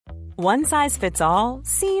One size fits all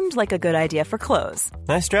seemed like a good idea for clothes.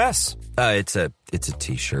 Nice dress. It's a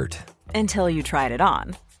t-shirt. Until you tried it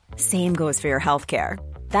on. Same goes for your healthcare.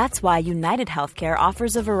 That's why United Healthcare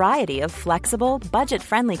offers a variety of flexible,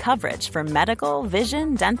 budget-friendly coverage for medical,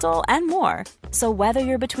 vision, dental, and more. So whether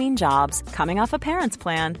you're between jobs, coming off a parent's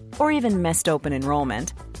plan, or even missed open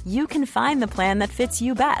enrollment, you can find the plan that fits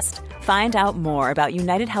you best. Find out more about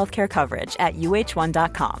United Healthcare coverage at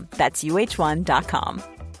uh1.com. That's uh1.com.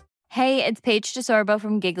 Hey, it's Paige DeSorbo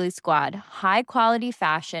from Giggly Squad. High quality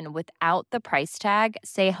fashion without the price tag.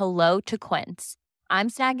 Say hello to Quince. I'm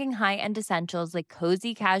snagging high-end essentials like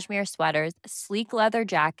cozy cashmere sweaters, sleek leather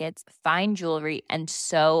jackets, fine jewelry, and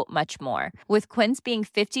so much more. With Quince being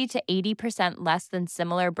 50 to 80% less than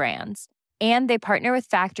similar brands. And they partner with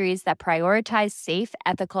factories that prioritize safe,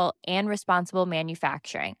 ethical, and responsible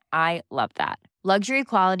manufacturing. I love that. Luxury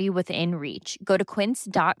quality within reach. Go to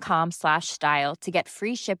quince.com/style to get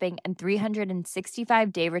free shipping and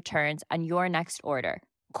 365-day returns on your next order.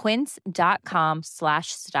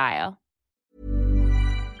 Quince.com/style.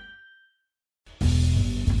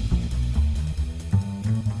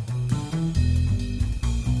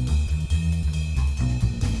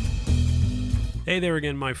 Hey there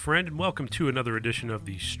again, my friend, and welcome to another edition of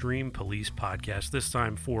the Stream Police Podcast, this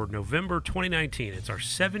time for November 2019. It's our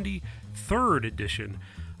 73rd edition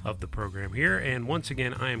of the program here, and once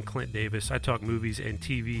again, I am Clint Davis. I talk movies and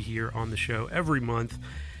TV here on the show every month,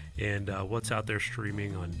 and what's out there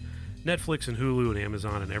streaming on Netflix and Hulu and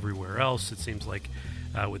Amazon and everywhere else. It seems like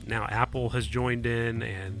with now Apple has joined in,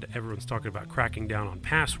 and everyone's talking about cracking down on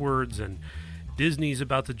passwords, and Disney's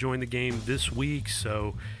about to join the game this week,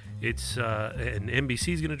 so it's and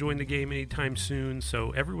NBC's going to join the game anytime soon,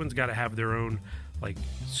 so everyone's got to have their own like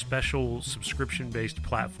special subscription-based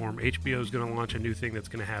platform. HBO is going to launch a new thing that's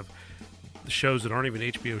going to have the shows that aren't even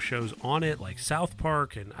HBO shows on it, like South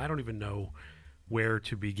Park, and I don't even know where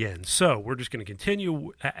to begin. So we're just going to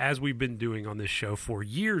continue as we've been doing on this show for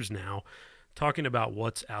years now, talking about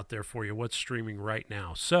what's out there for you, what's streaming right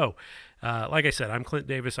now. So, like I said, I'm Clint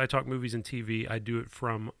Davis. I talk movies and TV. I do it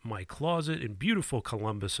from my closet in beautiful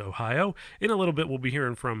Columbus, Ohio. In a little bit, we'll be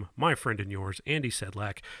hearing from my friend and yours, Andy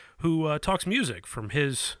Sedlak, who talks music from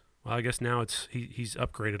his, well, I guess now he's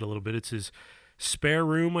upgraded a little bit. It's his spare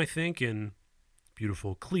room, I think, in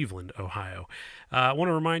beautiful Cleveland, Ohio. I want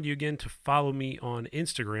to remind you again to follow me on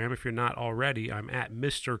Instagram. If you're not already, I'm at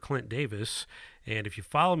Mr. Clint Davis. And if you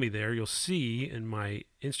follow me there, you'll see in my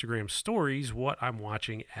Instagram stories what I'm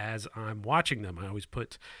watching as I'm watching them. I always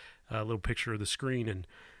put a little picture of the screen and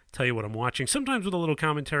tell you what I'm watching, sometimes with a little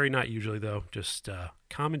commentary, not usually though, just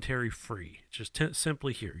commentary free, just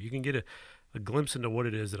simply here. You can get a glimpse into what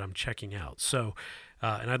it is that I'm checking out. So,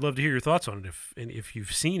 and I'd love to hear your thoughts on it. If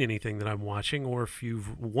you've seen anything that I'm watching, or if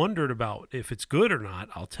you've wondered about if it's good or not,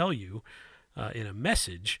 I'll tell you in a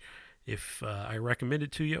message if I recommend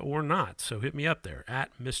it to you or not. So hit me up there at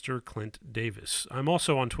Mr. Clint Davis. I'm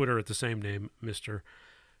also on Twitter at the same name, Mr.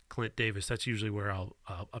 Clint Davis. That's usually where I'll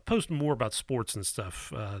post more about sports and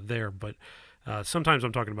stuff there, but sometimes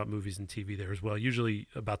I'm talking about movies and TV there as well, usually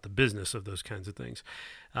about the business of those kinds of things.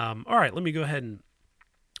 All right, let me go ahead and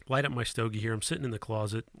light up my stogie here. I'm sitting in the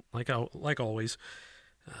closet, like always.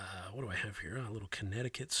 What do I have here? A little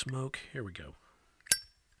Connecticut smoke. Here we go.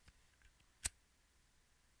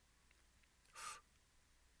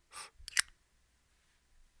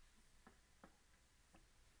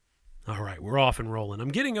 All right, we're off and rolling. I'm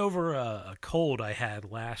getting over a cold I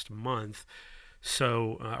had last month,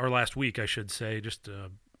 or last week, I should say. Just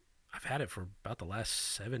I've had it for about the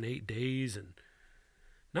last 7-8 days and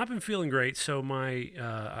not been feeling great. So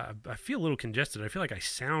I feel a little congested. I feel like I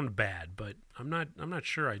sound bad, but I'm not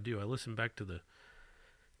sure I do. I listened back to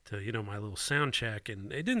my little sound check,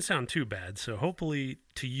 and it didn't sound too bad. So hopefully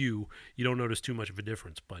to you don't notice too much of a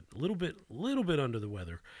difference, but a little bit under the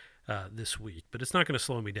weather this week, but it's not going to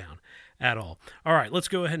slow me down at all. All right, let's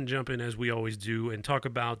go ahead and jump in as we always do and talk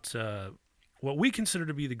about what we consider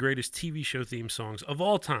to be the greatest TV show theme songs of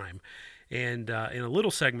all time. And in a little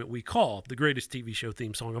segment we call the greatest TV show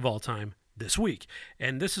theme song of all time this week.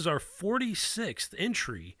 And this is our 46th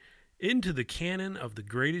entry into the canon of the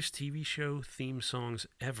greatest TV show theme songs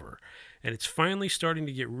ever. And it's finally starting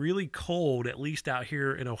to get really cold, at least out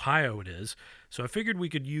here in Ohio it is. So I figured we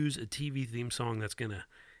could use a TV theme song that's going to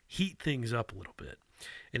heat things up a little bit.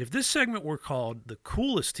 And if this segment were called the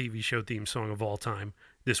coolest TV show theme song of all time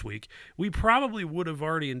this week, we probably would have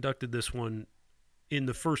already inducted this one in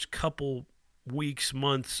the first couple weeks,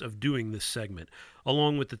 months of doing this segment,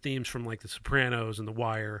 along with the themes from like The Sopranos and The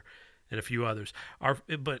Wire and a few others.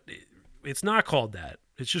 But it's not called that.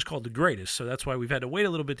 It's just called the greatest. So that's why we've had to wait a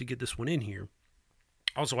little bit to get this one in here.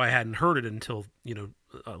 Also, I hadn't heard it until,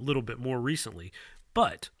 a little bit more recently.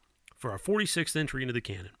 But for our 46th entry into the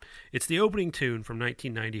canon, it's the opening tune from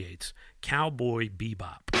 1998's Cowboy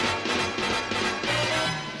Bebop.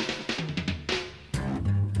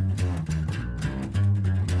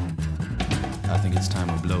 I think it's time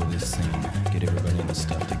to blow this scene. Get everybody in the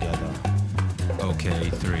stuff together. Okay,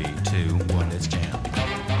 3, 2, 1, let's jam.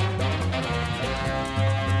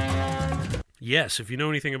 Yes, if you know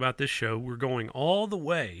anything about this show, we're going all the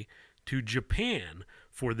way to Japan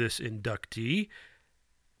for this inductee.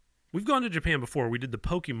 We've gone to Japan before. We did the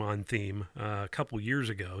Pokemon theme a couple years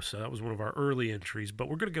ago, so that was one of our early entries, but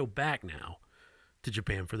we're going to go back now to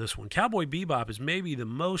Japan for this one. Cowboy Bebop is maybe the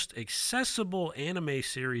most accessible anime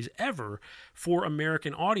series ever for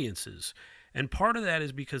American audiences. And part of that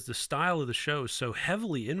is because the style of the show is so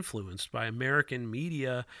heavily influenced by American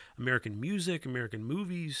media, American music, American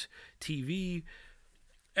movies, TV,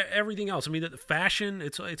 everything else. I mean, the fashion,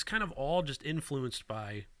 it's kind of all just influenced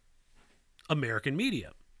by American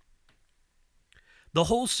media. The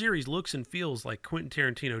whole series looks and feels like Quentin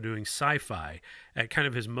Tarantino doing sci-fi at kind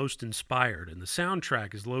of his most inspired, and the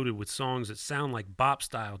soundtrack is loaded with songs that sound like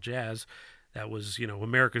bop-style jazz. That was,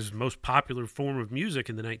 America's most popular form of music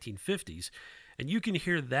in the 1950s. And you can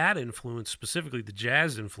hear that influence, specifically the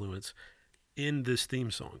jazz influence, in this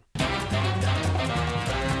theme song.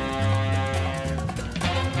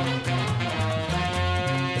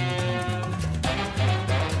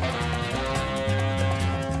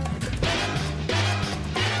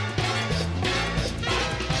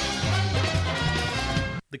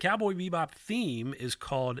 The Cowboy Bebop theme is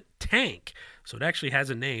called Tank. So it actually has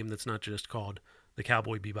a name that's not just called the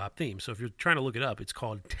Cowboy Bebop theme. So if you're trying to look it up, it's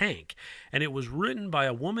called Tank. And it was written by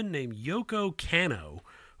a woman named Yoko Kanno,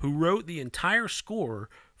 who wrote the entire score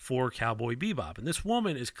for Cowboy Bebop. And this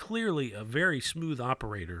woman is clearly a very smooth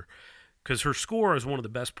operator, because her score is one of the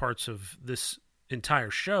best parts of this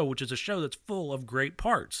entire show, which is a show that's full of great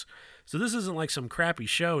parts. So this isn't like some crappy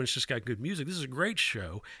show and it's just got good music. This is a great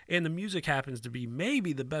show, and the music happens to be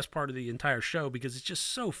maybe the best part of the entire show because it's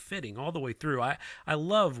just so fitting all the way through. I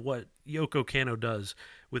love what Yoko Kanno does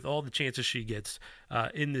with all the chances she gets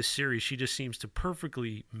in this series. She just seems to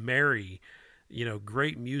perfectly marry,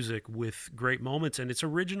 great music with great moments, and it's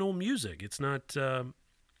original music. It's not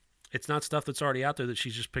stuff that's already out there that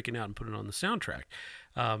she's just picking out and putting on the soundtrack.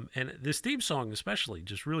 And this theme song especially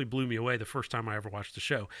just really blew me away the first time I ever watched the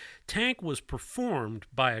show. Tank was performed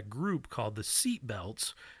by a group called the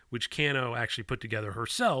Seatbelts, which Kanno actually put together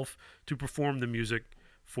herself to perform the music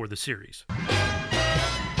for the series.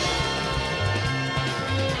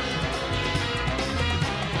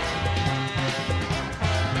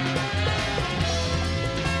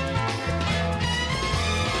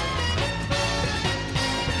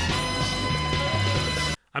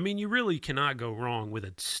 I mean, you really cannot go wrong with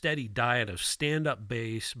a steady diet of stand-up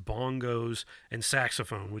bass, bongos, and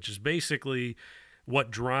saxophone, which is basically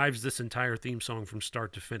what drives this entire theme song from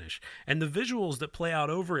start to finish. And the visuals that play out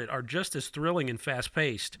over it are just as thrilling and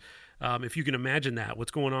fast-paced. If you can imagine that,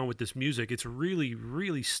 what's going on with this music, it's really,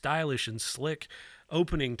 really stylish and slick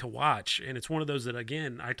opening to watch. And it's one of those that,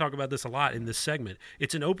 again, I talk about this a lot in this segment.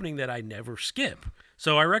 It's an opening that I never skip.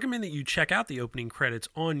 So I recommend that you check out the opening credits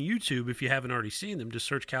on YouTube if you haven't already seen them. Just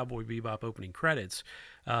search Cowboy Bebop opening credits,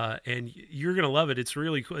 and you're going to love it. It's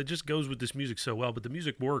really cool. It just goes with this music so well, but the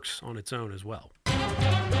music works on its own as well.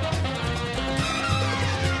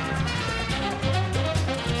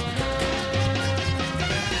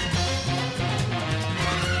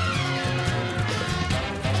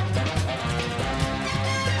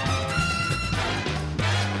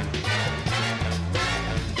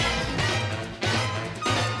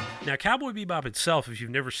 Now, Cowboy Bebop itself, if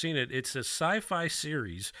you've never seen it, it's a sci-fi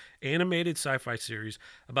series, animated sci-fi series,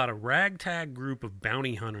 about a ragtag group of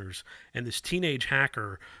bounty hunters and this teenage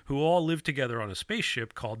hacker who all live together on a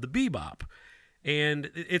spaceship called the Bebop.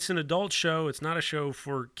 And it's an adult show. It's not a show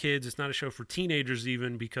for kids. It's not a show for teenagers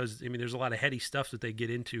even, because, there's a lot of heady stuff that they get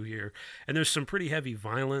into here. And there's some pretty heavy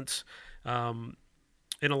violence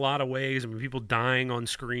in a lot of ways. People dying on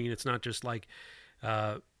screen. It's not just like,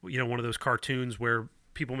 one of those cartoons where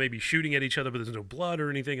people may be shooting at each other, but there's no blood or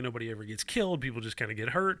anything, and nobody ever gets killed. People just kind of get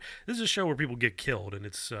hurt. This is a show where people get killed, and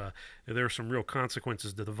it's there are some real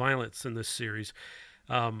consequences to the violence in this series.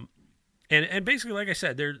 And basically, like I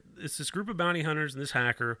said, it's this group of bounty hunters and this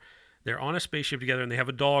hacker. They're on a spaceship together, and they have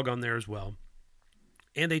a dog on there as well.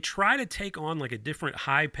 And they try to take on like a different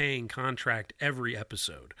high-paying contract every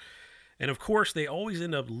episode. And of course, they always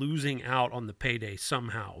end up losing out on the payday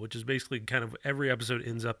somehow, which is basically kind of every episode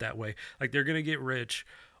ends up that way. Like they're going to get rich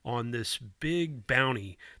on this big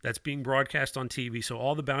bounty that's being broadcast on TV. So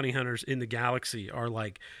all the bounty hunters in the galaxy are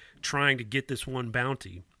like trying to get this one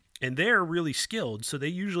bounty. And they're really skilled, so they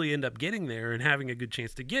usually end up getting there and having a good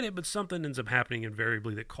chance to get it, but something ends up happening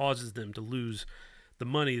invariably that causes them to lose the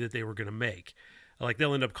money that they were going to make. Like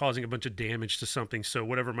they'll end up causing a bunch of damage to something, so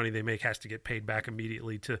whatever money they make has to get paid back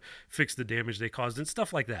immediately to fix the damage they caused and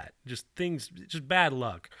stuff like that. Just bad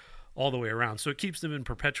luck all the way around. So it keeps them in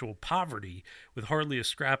perpetual poverty with hardly a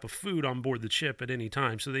scrap of food on board the ship at any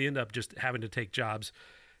time. So they end up just having to take jobs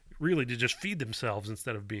really to just feed themselves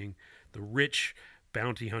instead of being the rich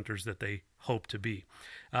bounty hunters that they hope to be.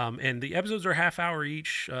 And the episodes are half hour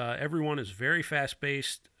each. Everyone is very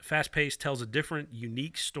fast-paced, tells a different,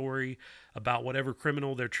 unique story about whatever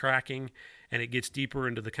criminal they're tracking, and it gets deeper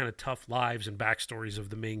into the kind of tough lives and backstories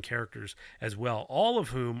of the main characters as well, all of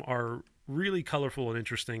whom are really colorful and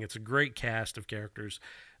interesting. It's a great cast of characters,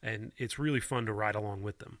 and it's really fun to ride along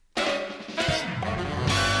with them.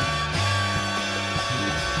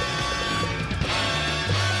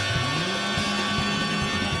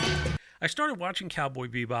 I started watching Cowboy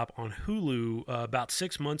Bebop on Hulu about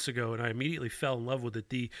 6 months ago, and I immediately fell in love with it.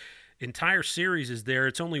 The entire series is there.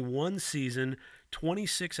 It's only one season,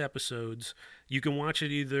 26 episodes. You can watch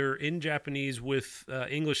it either in Japanese with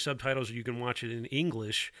English subtitles, or you can watch it in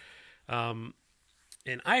English. And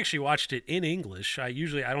I actually watched it in English. I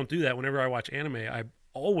don't do that whenever I watch anime. I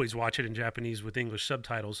always watch it in Japanese with English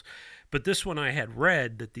subtitles. But this one I had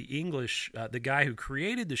read that the guy who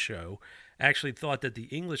created the show actually thought that the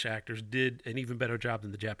English actors did an even better job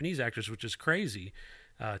than the Japanese actors, which is crazy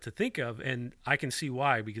to think of. And I can see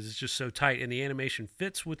why, because it's just so tight and the animation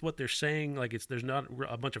fits with what they're saying. Like there's not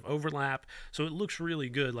a bunch of overlap. So it looks really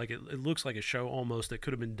good. Like it looks like a show almost that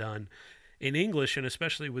could have been done in English, and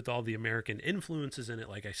especially with all the American influences in it.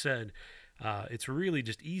 Like I said, it's really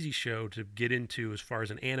just easy show to get into as far as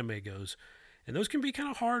an anime goes. And those can be kind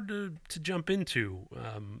of hard to jump into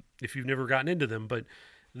if you've never gotten into them. But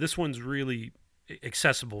this one's really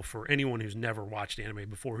accessible for anyone who's never watched anime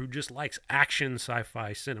before, who just likes action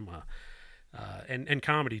sci-fi cinema. And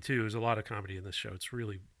comedy, too. There's a lot of comedy in this show. It's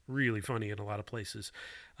really, really funny in a lot of places.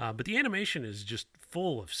 But the animation is just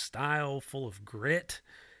full of style, full of grit.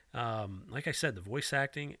 Like I said, the voice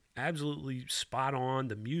acting, absolutely spot on.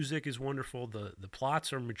 The music is wonderful. The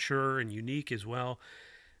plots are mature and unique as well.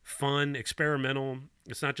 Fun, experimental.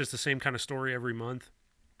 It's not just the same kind of story every month.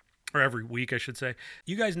 Or every week, I should say.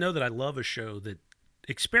 You guys know that I love a show that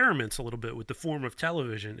experiments a little bit with the form of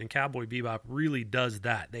television, and Cowboy Bebop really does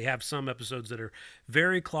that. They have some episodes that are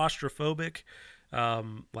very claustrophobic,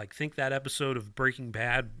 like think that episode of Breaking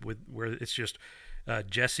Bad where it's just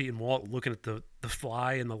Jesse and Walt looking at the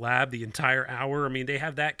fly in the lab the entire hour. I mean, they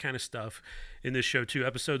have that kind of stuff in this show too.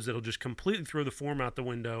 Episodes that'll just completely throw the form out the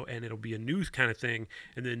window, and it'll be a new kind of thing.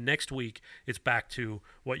 And then next week, it's back to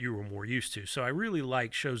what you were more used to. So I really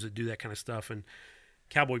like shows that do that kind of stuff, and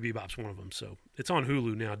Cowboy Bebop's one of them. So it's on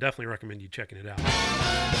Hulu now. Definitely recommend you checking it out.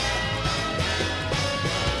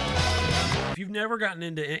 If you've never gotten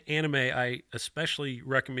into anime, I especially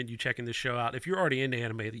recommend you checking this show out. If you're already into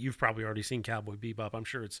anime, that you've probably already seen Cowboy Bebop. I'm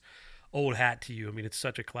sure it's old hat to you. I mean, it's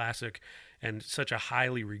such a classic and such a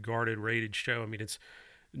highly regarded, rated show. I mean, it's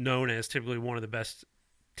known as typically one of the best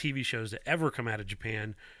TV shows to ever come out of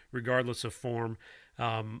Japan, regardless of form.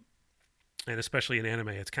 And especially in anime,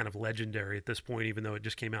 it's kind of legendary at this point, even though it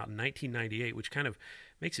just came out in 1998, which kind of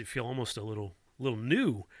makes it feel almost a little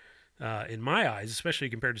new in my eyes, especially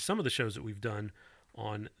compared to some of the shows that we've done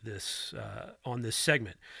on this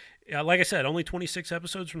segment. Like I said, only 26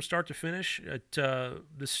 episodes from start to finish.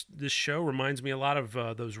 This show reminds me a lot of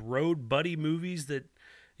those road buddy movies that,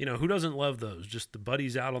 who doesn't love those? Just the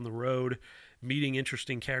buddies out on the road, meeting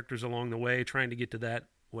interesting characters along the way, trying to get to that,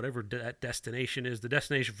 whatever that destination is. The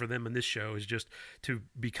destination for them in this show is just to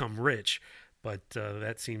become rich, but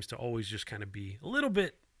that seems to always just kind of be a little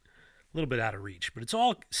bit out of reach. But it's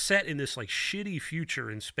all set in this like shitty future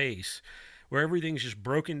in space where everything's just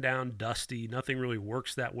broken down, dusty, nothing really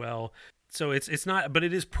works that well. So it's not, but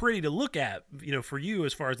it is pretty to look at, for you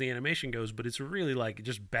as far as the animation goes, but it's really like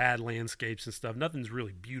just bad landscapes and stuff. Nothing's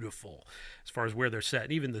really beautiful as far as where they're set.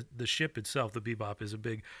 And even the ship itself, the Bebop, is a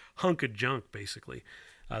big hunk of junk, basically,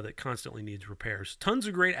 that constantly needs repairs. Tons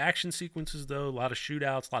of great action sequences, though. A lot of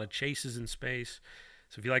shootouts, a lot of chases in space.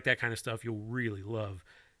 So if you like that kind of stuff, you'll really love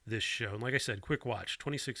this show. And like I said, quick watch,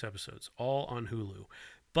 26 episodes, all on Hulu.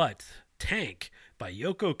 But Tank by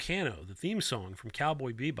Yoko Kanno, the theme song from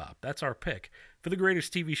Cowboy Bebop, that's our pick for the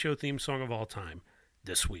greatest TV show theme song of all time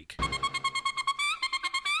this week.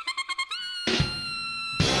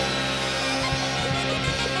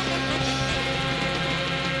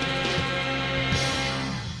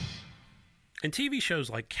 And TV shows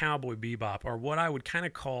like Cowboy Bebop are what I would kind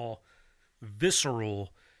of call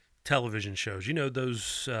visceral television shows. You know,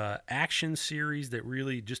 those action series that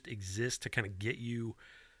really just exist to kind of get you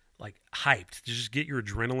like hyped, to just get your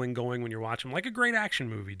adrenaline going when you're watching them, like a great action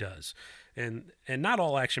movie does. And not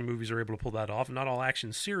all action movies are able to pull that off. Not all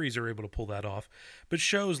action series are able to pull that off. But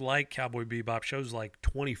shows like Cowboy Bebop, shows like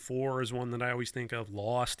 24 is one that I always think of.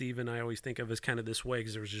 Lost, even, I always think of as kind of this way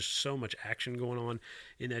because there was just so much action going on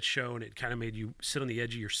in that show, and it kind of made you sit on the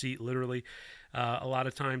edge of your seat, literally, a lot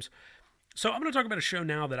of times. So I'm going to talk about a show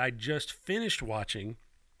now that I just finished watching.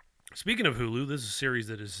 Speaking of Hulu, this is a series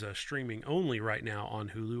that is streaming only right now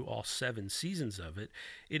on Hulu, all 7 seasons of it.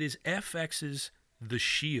 It is FX's The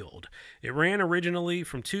Shield. It ran originally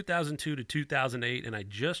from 2002 to 2008, and I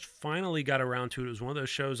just finally got around to it. It was one of those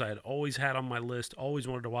shows I had always had on my list, always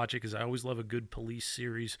wanted to watch it because I always love a good police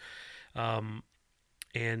series.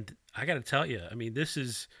 And I got to tell you, I mean, this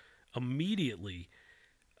is immediately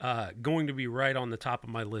going to be right on the top of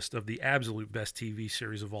my list of the absolute best TV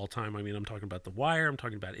series of all time. I mean, I'm talking about The Wire. I'm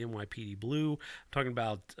talking about NYPD Blue. I'm talking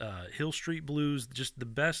about Hill Street Blues. Just the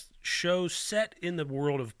best shows set in the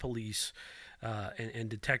world of police and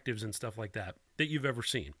detectives and stuff like that you've ever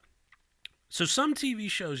seen. So some TV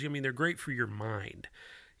shows, I mean, they're great for your mind.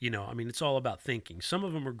 You know, I mean, it's all about thinking. Some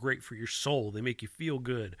of them are great for your soul. They make you feel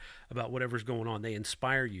good about whatever's going on. They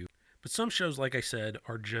inspire you. But some shows, like I said,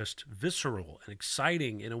 are just visceral and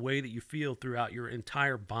exciting in a way that you feel throughout your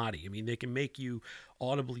entire body. I mean, they can make you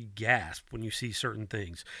audibly gasp when you see certain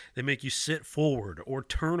things. They make you sit forward or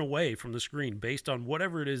turn away from the screen based on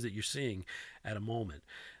whatever it is that you're seeing at a moment.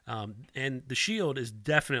 And The Shield is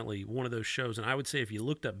definitely one of those shows. And I would say if you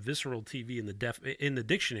looked up visceral TV in the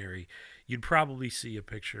dictionary, you'd probably see a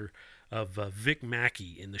picture of Vic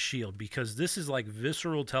Mackey in The Shield, because this is like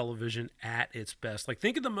visceral television at its best. Like,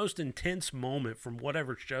 think of the most intense moment from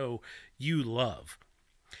whatever show you love.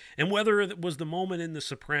 And whether it was the moment in The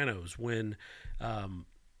Sopranos when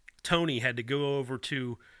Tony had to go over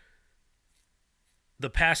to the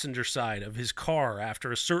passenger side of his car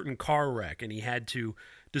after a certain car wreck, and he had to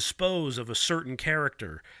dispose of a certain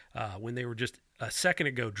character when they were just a second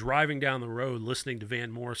ago driving down the road listening to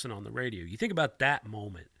Van Morrison on the radio. You think about that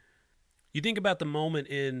moment. You think about the moment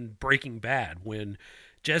in Breaking Bad when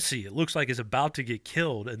Jesse, it looks like, is about to get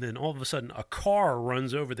killed, and then all of a sudden a car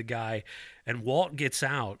runs over the guy, and Walt gets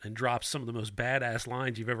out and drops some of the most badass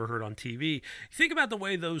lines you've ever heard on TV. You think about the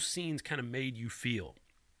way those scenes kind of made you feel.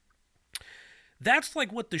 That's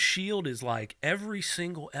like what The Shield is like every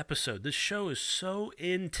single episode. This show is so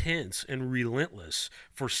intense and relentless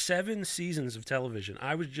for 7 seasons of television.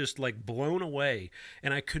 I was just like blown away,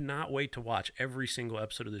 and I could not wait to watch every single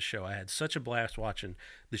episode of this show. I had such a blast watching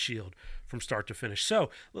The Shield from start to finish. So,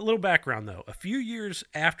 a little background though. A few years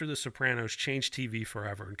after The Sopranos changed TV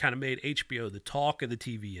forever and kind of made HBO the talk of the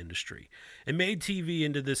TV industry, and made TV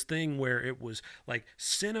into this thing where it was like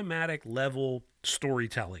cinematic level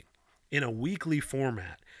storytelling in a weekly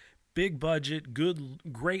format. Big budget,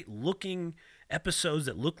 great looking episodes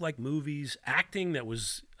that looked like movies, acting that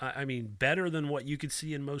was, better than what you could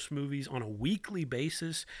see in most movies on a weekly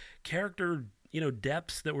basis, character,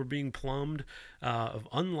 depths that were being plumbed, of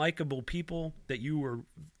unlikable people that you were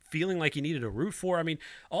feeling like you needed to root for. I mean,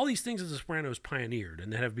 all these things that The Sopranos pioneered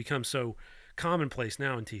and that have become so commonplace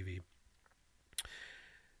now in TV.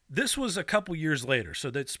 This was a couple years later.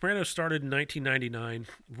 So that Sopranos started in 1999,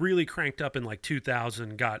 really cranked up in like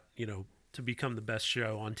 2000, got, to become the best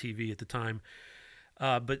show on TV at the time.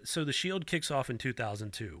 But so The Shield kicks off in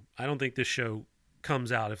 2002. I don't think this show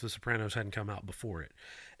comes out if The Sopranos hadn't come out before it.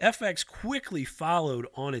 FX quickly followed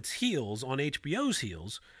on its heels, on HBO's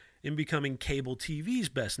heels, in becoming cable TV's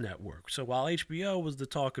best network. So while HBO was the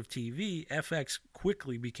talk of TV, FX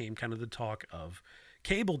quickly became kind of the talk of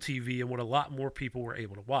cable TV and what a lot more people were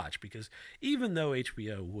able to watch, because even though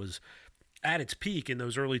HBO was at its peak in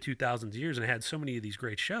those early 2000s years and had so many of these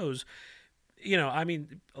great shows,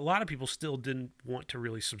 a lot of people still didn't want to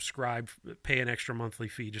really subscribe, pay an extra monthly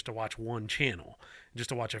fee just to watch one channel, just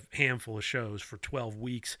to watch a handful of shows for 12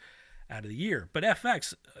 weeks out of the year. But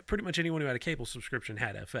FX, pretty much anyone who had a cable subscription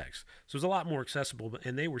had FX. So it was a lot more accessible,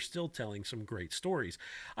 and they were still telling some great stories.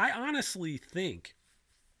 I honestly think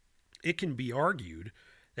it can be argued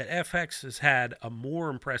that FX has had a more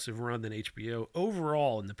impressive run than HBO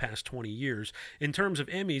overall in the past 20 years. In terms of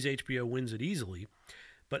Emmys, HBO wins it easily,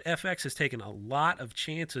 but FX has taken a lot of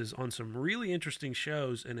chances on some really interesting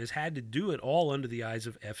shows and has had to do it all under the eyes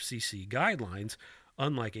of FCC guidelines,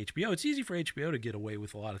 unlike HBO. It's easy for HBO to get away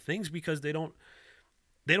with a lot of things because they don't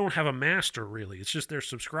have a master, really. It's just their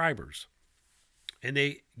subscribers. And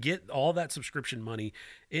they get all that subscription money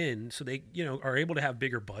in, so they, are able to have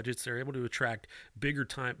bigger budgets. They're able to attract bigger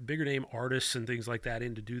name artists and things like that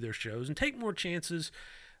in to do their shows and take more chances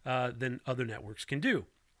than other networks can do.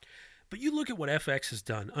 But you look at what FX has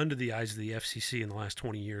done under the eyes of the FCC in the last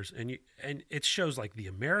 20 years, and it shows like The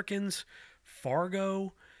Americans,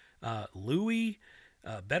 Fargo, Louie,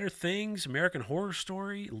 Better Things, American Horror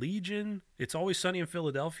Story, Legion, It's Always Sunny in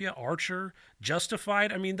Philadelphia, Archer,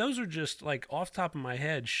 Justified. I mean, those are just like off the top of my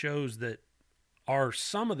head shows that are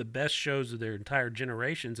some of the best shows of their entire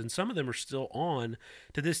generations, and some of them are still on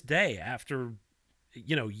to this day after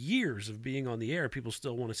years of being on the air. People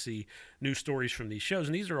still want to see new stories from these shows,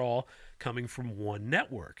 and these are all coming from one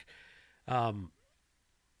network.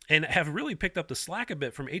 And have really picked up the slack a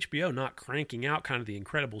bit from HBO not cranking out kind of the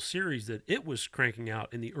incredible series that it was cranking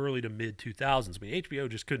out in the early to mid 2000s. I mean, HBO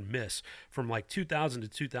just couldn't miss from like 2000 to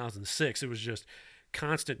 2006. It was just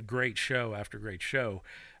constant great show after great show.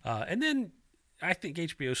 And then I think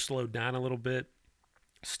HBO slowed down a little bit.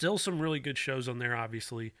 Still some really good shows on there,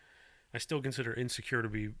 obviously. I still consider Insecure to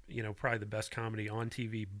be, probably the best comedy on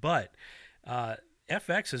TV. But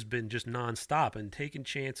FX has been just nonstop and taking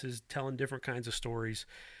chances, telling different kinds of stories,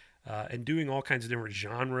 and doing all kinds of different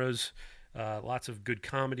genres. Lots of good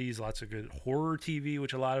comedies, lots of good horror TV,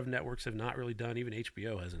 which a lot of networks have not really done. Even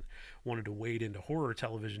HBO hasn't wanted to wade into horror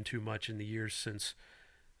television too much in the years since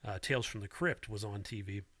Tales from the Crypt was on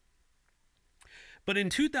TV. But in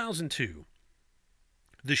 2002,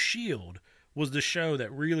 The Shield was the show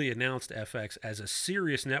that really announced FX as a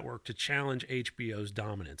serious network to challenge HBO's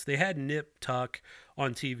dominance. They had Nip Tuck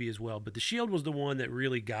on TV as well, but The Shield was the one that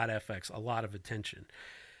really got FX a lot of attention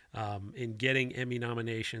in getting Emmy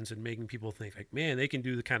nominations and making people think, like, man, they can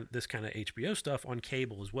do this kind of HBO stuff on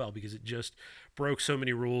cable as well, because it just broke so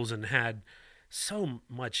many rules and had so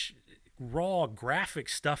much raw graphic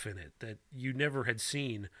stuff in it that you never had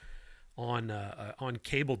seen on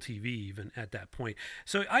cable TV even at that point.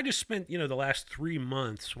 So I just spent the last 3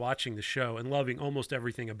 months watching the show and loving almost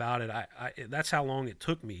everything about it. That's how long it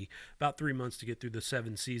took me, about 3 months, to get through the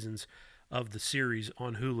 7 seasons of the series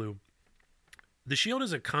on Hulu. The Shield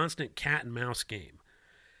is a constant cat and mouse game,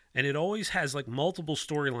 and it always has like multiple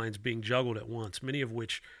storylines being juggled at once, many of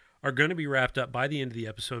which are going to be wrapped up by the end of the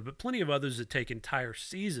episode, but plenty of others that take entire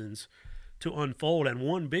seasons to unfold, and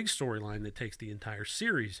one big storyline that takes the entire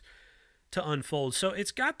series to unfold. So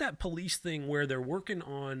it's got that police thing where they're working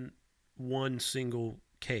on one single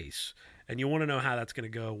case, and you want to know how that's going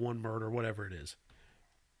to go, one murder, whatever it is.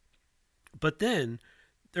 But then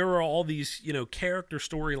there are all these, character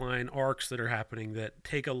storyline arcs that are happening that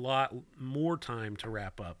take a lot more time to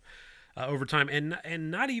wrap up over time.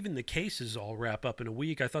 And not even the cases all wrap up in a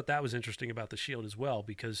week. I thought that was interesting about The Shield as well,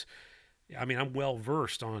 because I'm well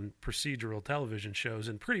versed on procedural television shows,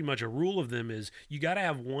 and pretty much a rule of them is you got to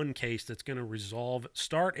have one case that's going to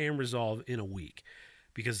start and resolve in a week,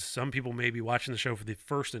 because some people may be watching the show for the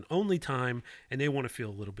first and only time and they want to feel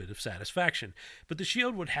a little bit of satisfaction. But The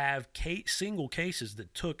Shield would have single cases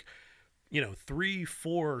that took, 3,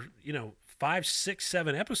 4, 5, 6,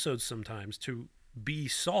 7 episodes sometimes to be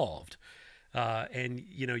solved. And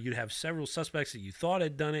you'd have several suspects that you thought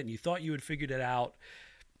had done it and you thought you had figured it out.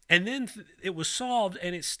 And then it was solved,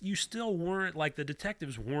 and you still weren't, like, the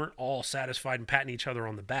detectives weren't all satisfied and patting each other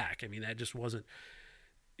on the back. I mean, that just wasn't,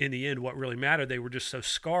 in the end, what really mattered. They were just so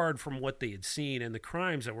scarred from what they had seen and the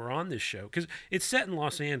crimes that were on this show. Because it's set in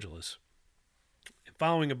Los Angeles,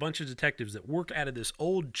 following a bunch of detectives that worked out of this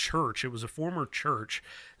old church. It was a former church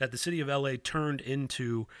that the city of L.A. turned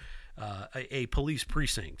into a police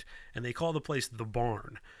precinct, and they call the place the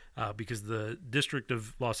Barn. Because the district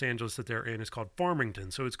of Los Angeles that they're in is called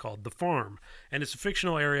Farmington, so it's called The Farm. And it's a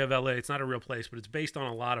fictional area of L.A. It's not a real place, but it's based on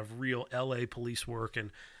a lot of real L.A. police work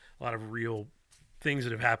and a lot of real things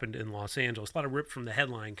that have happened in Los Angeles. A lot of ripped from the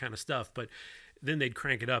headline kind of stuff, but then they'd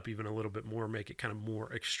crank it up even a little bit more, make it kind of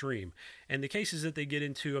more extreme. And the cases that they get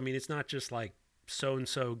into, it's not just like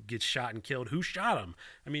so-and-so gets shot and killed. Who shot him?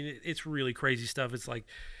 It's really crazy stuff. It's like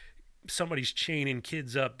somebody's chaining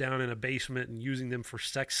kids up down in a basement and using them for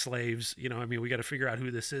sex slaves. We got to figure out who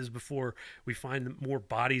this is before we find more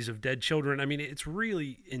bodies of dead children. It's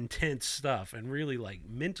really intense stuff and really like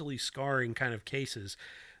mentally scarring kind of cases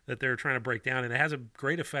that they're trying to break down. And it has a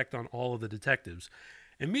great effect on all of the detectives.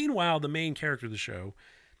 And meanwhile, the main character of the show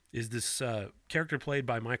is this character played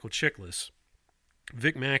by Michael Chiklis,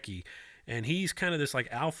 Vic Mackey. And he's kind of this like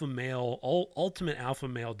alpha male, ultimate alpha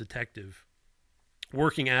male detective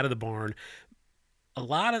working out of the barn. A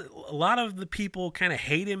lot of the people kind of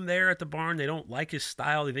hate him there at the barn. They don't like his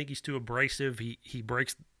style. They think he's too abrasive. He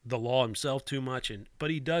breaks the law himself too much, but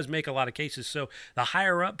he does make a lot of cases. So the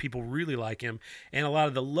higher up people really like him, and a lot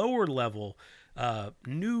of the lower level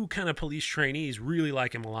new kind of police trainees really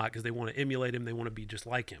like him a lot because they want to emulate him. They want to be just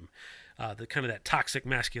like him. The kind of that toxic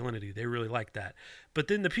masculinity, they really like that. But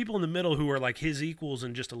then the people in the middle who are like his equals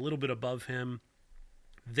and just a little bit above him,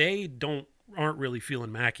 they aren't really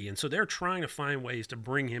feeling Mackey, and so they're trying to find ways to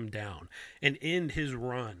bring him down and end his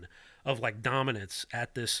run of like dominance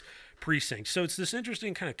at this precinct. So it's this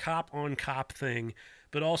interesting kind of cop on cop thing,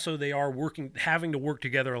 but also they are having to work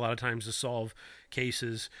together a lot of times to solve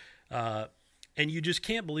cases. And you just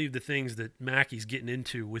can't believe the things that Mackey's getting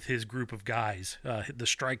into with his group of guys. The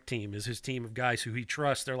strike team is his team of guys who he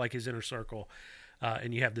trusts. They're like his inner circle.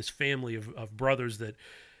 And you have this family of brothers that,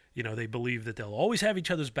 you know, they believe that they'll always have each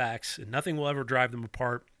other's backs and nothing will ever drive them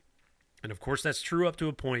apart. And, of course, that's true up to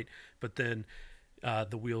a point. But then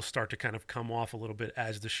the wheels start to kind of come off a little bit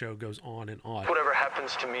as the show goes on and on. Whatever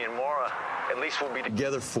happens to me and Maura, at least we'll be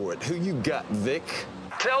together for it. Who you got, Vic?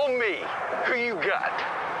 Tell me who you got.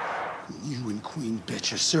 You and Queen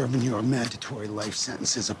Bitch are serving your mandatory life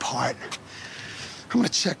sentences apart. I'm gonna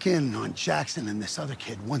check in on Jackson and this other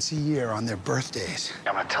kid once a year on their birthdays.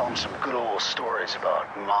 I'm gonna tell them some good old stories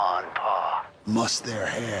about Ma and Pa. Muss their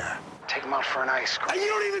hair. Take them out for an ice cream. And you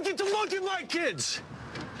don't even get to look at my kids!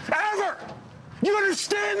 Ever! You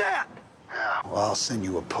understand that? Yeah, well, I'll send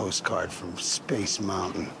you a postcard from Space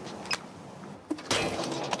Mountain.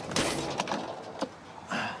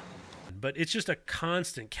 But it's just a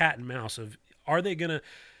constant cat and mouse of, are they going to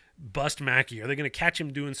bust Mackey? Are they going to catch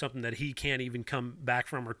him doing something that he can't even come back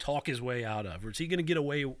from or talk his way out of? Or is he going to get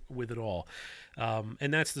away with it all?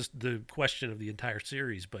 And that's the question of the entire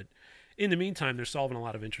series. But in the meantime, they're solving a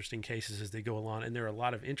lot of interesting cases as they go along. And there are a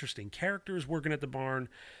lot of interesting characters working at the barn.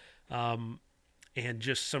 And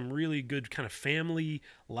just some really good kind of family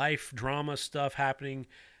life drama stuff happening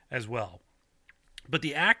as well. But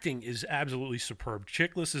the acting is absolutely superb.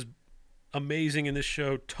 Chiklis is amazing in this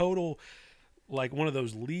show. Total, like one of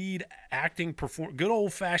those lead acting good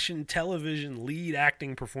old-fashioned television lead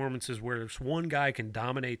acting performances where this one guy can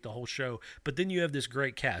dominate the whole show, but then you have this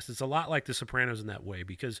great cast. It's a lot like The Sopranos in that way,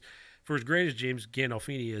 because for as great as James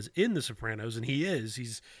Gandolfini is in The Sopranos, and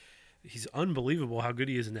he's unbelievable how good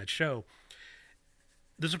he is in that show,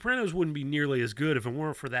 The Sopranos wouldn't be nearly as good if it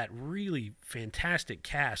weren't for that really fantastic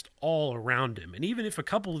cast all around him. And even if a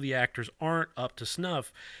couple of the actors aren't up to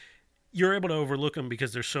snuff, you're able to overlook them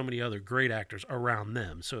because there's so many other great actors around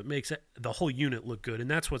them. So it makes the whole unit look good,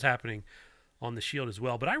 and that's what's happening on The Shield as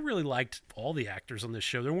well. But I really liked all the actors on this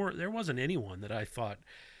show. There wasn't anyone that I thought,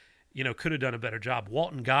 you know, could have done a better job.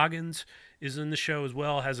 Walton Goggins is in the show as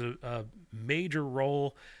well, has a major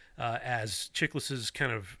role as Chiklis's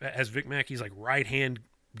as Vic Mackey's like right-hand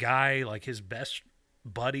guy, like his best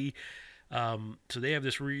buddy. So they have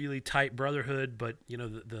this really tight brotherhood, but you know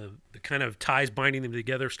the kind of ties binding them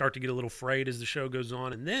together start to get a little frayed as the show goes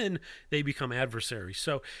on, and then they become adversaries.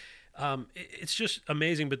 So it's just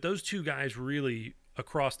amazing. But those two guys really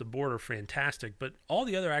across the board are fantastic. But all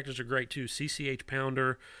the other actors are great too. CCH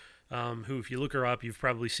Pounder, who if you look her up, you've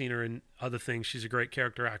probably seen her in other things. She's a great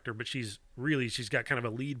character actor, but she's got kind of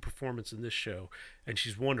a lead performance in this show, and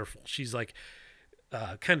she's wonderful. She's like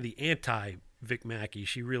kind of the anti Vic Mackey.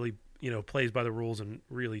 She really, you know, plays by the rules and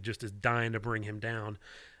really just is dying to bring him down.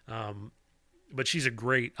 But she's a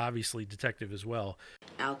great, obviously, detective as well.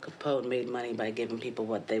 Al Capone made money by giving people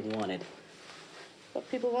what they wanted. What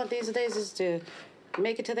people want these days is to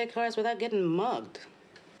make it to their cars without getting mugged.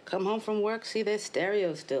 Come home from work, see their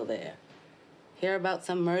stereo still there. Hear about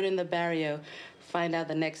some murder in the barrio, find out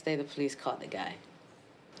the next day the police caught the guy.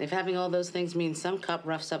 If having all those things means some cop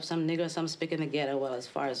roughs up some nigger or some spick in the ghetto, well, as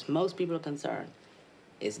far as most people are concerned,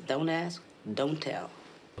 it's don't ask, don't tell.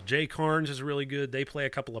 Jay Carnes is really good. They play a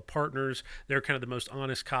couple of partners. They're kind of the most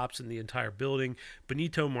honest cops in the entire building.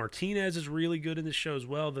 Benito Martinez is really good in this show as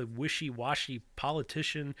well, the wishy-washy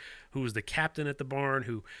politician who was the captain at the barn,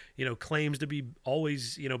 who, you know, claims to be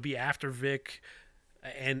always, you know, be after Vic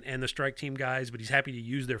and the strike team guys, but he's happy to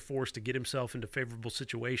use their force to get himself into favorable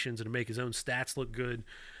situations and to make his own stats look good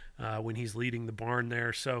when he's leading the barn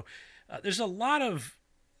there. So there's a lot of...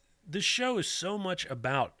 This show is so much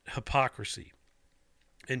about hypocrisy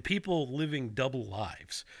and people living double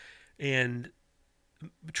lives and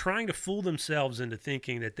trying to fool themselves into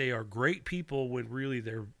thinking that they are great people when really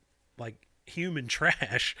they're like human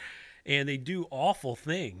trash and they do awful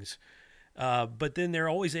things. But then they're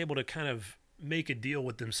always able to kind of make a deal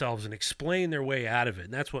with themselves and explain their way out of it.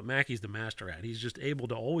 And that's what Mackey's the master at. He's just able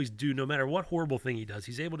to always do, no matter what horrible thing he does,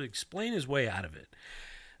 he's able to explain his way out of it.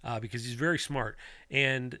 because he's very smart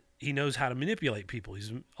and he knows how to manipulate people.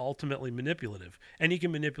 He's ultimately manipulative, and he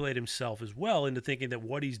can manipulate himself as well into thinking that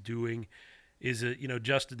what he's doing is,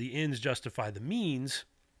 just the ends justify the means.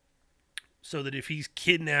 So that if he's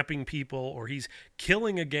kidnapping people or he's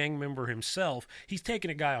killing a gang member himself, he's taking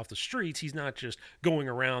a guy off the streets. He's not just going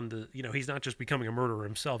around he's not just becoming a murderer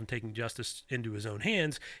himself and taking justice into his own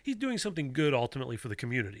hands. He's doing something good ultimately for the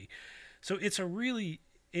community. So it's a really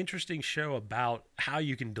interesting show about how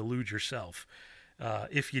you can delude yourself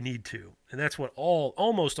if you need to. And that's what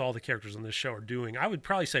almost all the characters on this show are doing. I would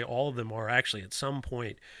probably say all of them are actually at some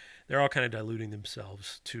point. They're all kind of diluting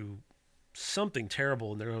themselves to something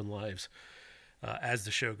terrible in their own lives as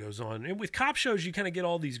the show goes on. And with cop shows, you kind of get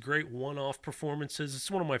all these great one-off performances. It's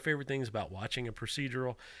one of my favorite things about watching a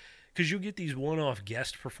procedural, because you get these one-off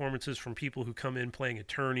guest performances from people who come in playing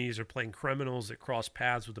attorneys or playing criminals that cross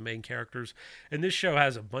paths with the main characters. And this show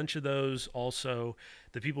has a bunch of those. Also,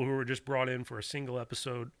 the people who were just brought in for a single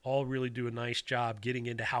episode all really do a nice job getting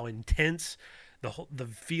into how intense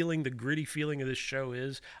the gritty feeling of this show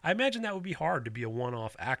is. I imagine that would be hard to be a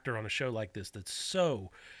one-off actor on a show like this that's so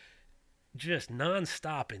just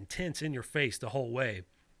nonstop intense in your face the whole way.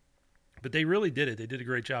 But they really did it. They did a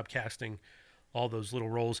great job casting all those little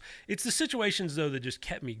roles. It's the situations, though, that just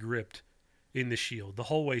kept me gripped in The Shield the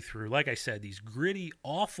whole way through. Like I said, these gritty,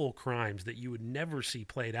 awful crimes that you would never see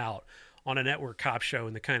played out on a network cop show,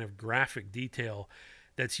 and the kind of graphic detail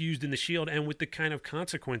that's used in The Shield, and with the kind of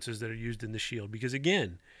consequences that are used in The Shield. Because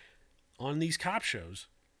again, on these cop shows,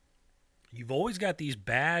 you've always got these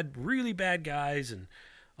bad, really bad guys, and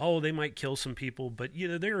they might kill some people, but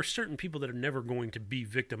there are certain people that are never going to be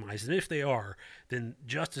victimized. And if they are, then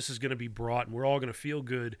justice is going to be brought, and we're all going to feel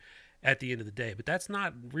good at the end of the day. But that's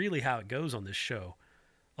not really how it goes on this show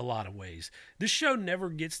a lot of ways. This show never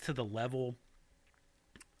gets to the level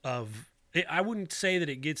of, I wouldn't say that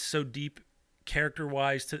it gets so deep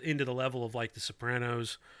character-wise into the level of like The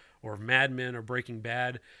Sopranos or Mad Men or Breaking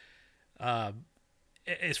Bad,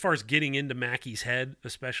 as far as getting into Mackey's head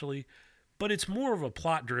especially. But it's more of a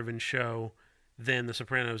plot-driven show than The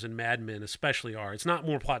Sopranos and Mad Men especially are. It's not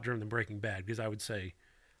more plot-driven than Breaking Bad, because I would say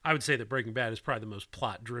that Breaking Bad is probably the most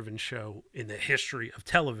plot-driven show in the history of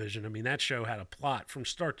television. I mean, that show had a plot from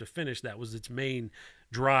start to finish. That was its main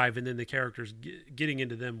drive, and then the characters getting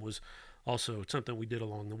into them was also something we did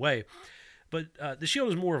along the way. But The Shield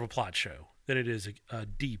is more of a plot show than it is a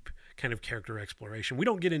deep kind of character exploration. We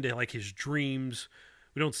don't get into like his dreams.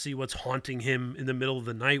 We don't see what's haunting him in the middle of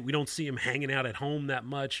the night. We don't see him hanging out at home that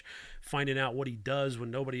much, finding out what he does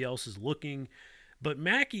when nobody else is looking. But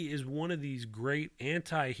Mackie is one of these great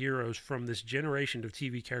anti-heroes from this generation of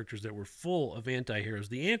TV characters that were full of anti-heroes.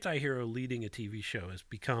 The anti-hero leading a TV show has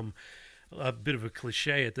become a bit of a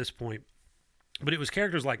cliche at this point. But it was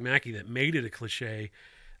characters like Mackie that made it a cliche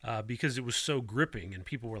because it was so gripping. And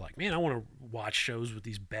people were like, man, I want to watch shows with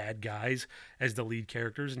these bad guys as the lead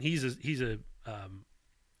characters. And he's a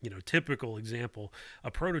typical example,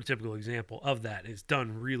 a prototypical example of that. It's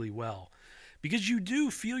done really well because you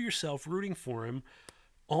do feel yourself rooting for him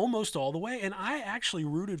almost all the way. And I actually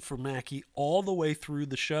rooted for Mackie all the way through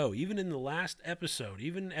the show. Even in the last episode,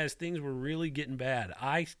 even as things were really getting bad,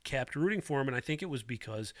 I kept rooting for him. And I think it was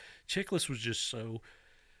because Chiklis was just so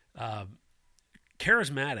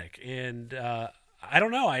charismatic. And I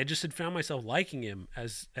don't know, I just had found myself liking him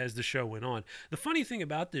as the show went on. The funny thing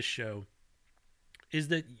about this show is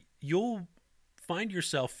that you'll find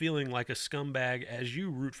yourself feeling like a scumbag as you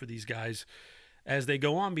root for these guys as they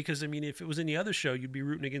go on. Because, I mean, if it was any other show, you'd be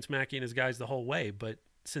rooting against Mackie and his guys the whole way. But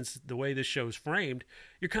since the way this show is framed,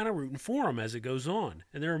 you're kind of rooting for them as it goes on.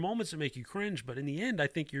 And there are moments that make you cringe, but in the end, I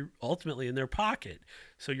think you're ultimately in their pocket.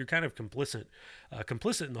 So you're kind of complicit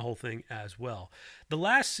in the whole thing as well. The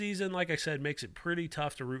last season, like I said, makes it pretty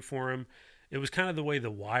tough to root for him. It was kind of the way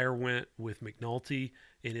The Wire went with McNulty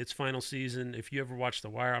in its final season. If you ever watched The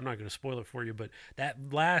Wire, I'm not going to spoil it for you, but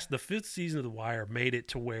the fifth season of The Wire made it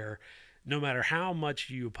to where no matter how much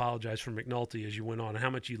you apologized for McNulty as you went on and how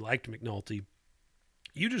much you liked McNulty,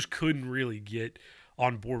 you just couldn't really get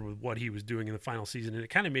on board with what he was doing in the final season, and it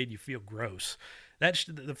kind of made you feel gross.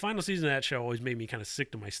 The final season of that show always made me kind of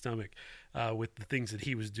sick to my stomach with the things that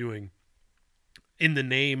he was doing in the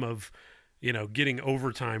name of getting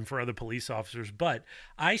overtime for other police officers. But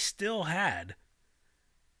I still had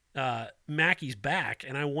Mackie's back,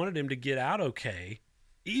 and I wanted him to get out okay,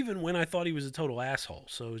 even when I thought he was a total asshole.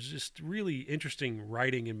 So it was just really interesting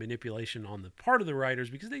writing and manipulation on the part of the writers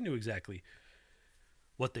because they knew exactly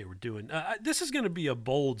what they were doing. This is going to be a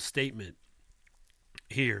bold statement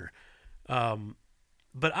here.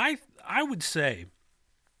 But I would say,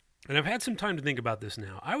 and I've had some time to think about this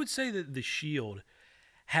now, I would say that The Shield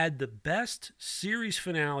had the best series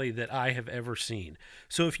finale that I have ever seen.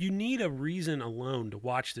 So if you need a reason alone to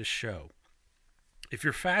watch this show, if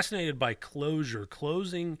you're fascinated by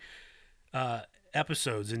closing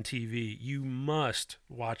episodes in TV, you must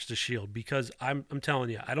watch The Shield, because I'm telling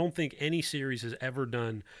you, I don't think any series has ever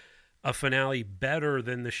done a finale better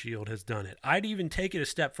than The Shield has done it. I'd even take it a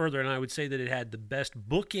step further, and I would say that it had the best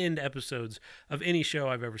bookend episodes of any show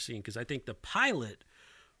I've ever seen, because I think the pilot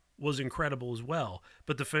was incredible as well,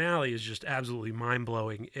 but the finale is just absolutely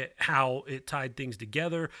mind-blowing. How it tied things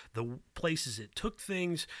together, the places it took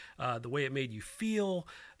things, the way it made you feel.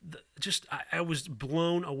 I was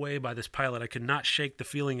blown away by this pilot. I could not shake the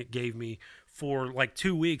feeling it gave me. For like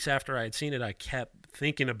 2 weeks after I had seen it, I kept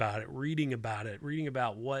thinking about it, reading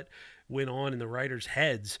about what went on in the writers'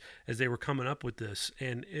 heads as they were coming up with this,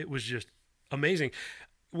 and it was just amazing.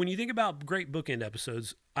 When you think about great bookend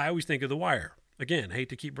episodes, I always think of The Wire. Again, I hate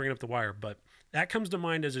to keep bringing up The Wire, but that comes to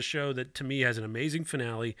mind as a show that to me has an amazing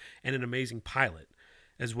finale and an amazing pilot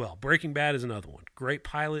as well. Breaking Bad is another one. Great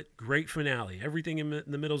pilot, great finale. Everything in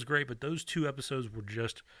the middle is great, but those two episodes were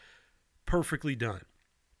just perfectly done.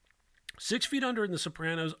 6 Feet Under and The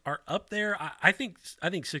Sopranos are up there. I think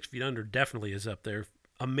 6 Feet Under definitely is up there.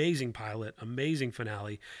 Amazing pilot, amazing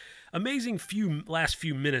finale, amazing last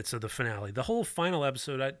few minutes of the finale. The whole final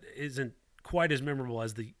episode isn't quite as memorable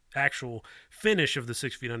as the actual finish of the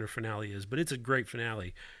 6 Feet Under finale is, but it's a great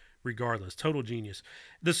finale regardless. Total genius.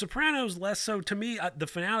 The Sopranos less so. To me, the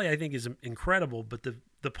finale I think is incredible, but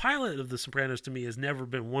the pilot of The Sopranos to me has never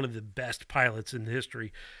been one of the best pilots in the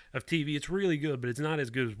history of TV. It's really good, but it's not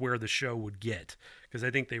as good as where the show would get, because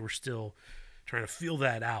I think they were still trying to feel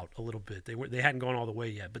that out a little bit. They hadn't gone all the way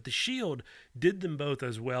yet, but The Shield did them both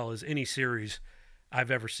as well as any series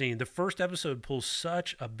I've ever seen. The first episode pulls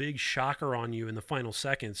such a big shocker on you in the final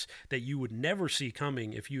seconds that you would never see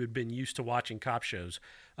coming if you had been used to watching cop shows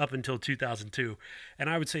up until 2002. And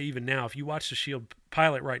I would say even now, if you watch The Shield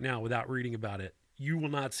pilot right now without reading about it, you will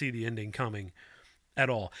not see the ending coming at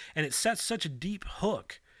all. And it sets such a deep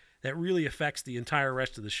hook that really affects the entire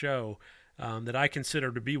rest of the show, that I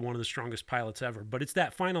consider to be one of the strongest pilots ever. But it's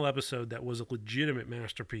that final episode that was a legitimate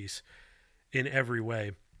masterpiece in every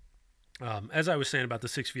way. As I was saying about the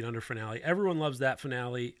 6 Feet Under finale, everyone loves that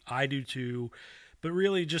finale. I do too. But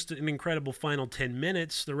really just an incredible final 10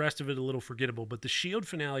 minutes. The rest of it a little forgettable. But the Shield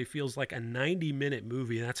finale feels like a 90-minute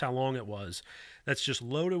movie, and that's how long it was. That's just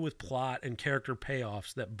loaded with plot and character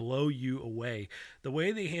payoffs that blow you away. The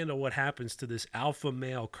way they handle what happens to this alpha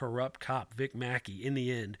male corrupt cop, Vic Mackey, in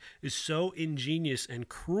the end is so ingenious and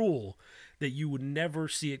cruel that you would never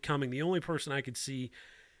see it coming. The only person I could see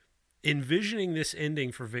envisioning this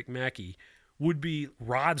ending for Vic Mackey would be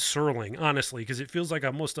Rod Serling, honestly, because it feels like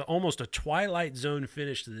almost a Twilight Zone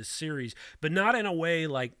finish to this series, but not in a way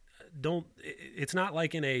it's not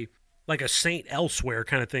like in a Saint Elsewhere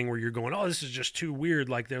kind of thing where you're going, oh, this is just too weird,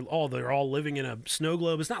 like they're all living in a snow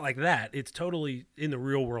globe. It's not like that. It's totally in the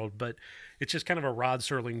real world, but it's just kind of a Rod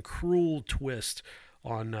Serling cruel twist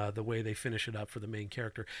on the way they finish it up for the main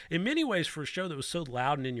character. In many ways, for a show that was so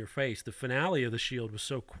loud and in your face, the finale of The Shield was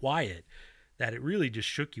so quiet that it really just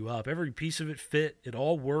shook you up. Every piece of it fit. It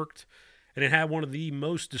all worked. And it had one of the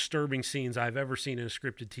most disturbing scenes I've ever seen in a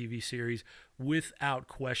scripted TV series, without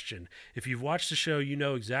question. If you've watched the show, you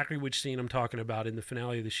know exactly which scene I'm talking about in the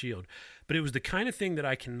finale of The Shield. But it was the kind of thing that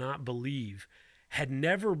I cannot believe had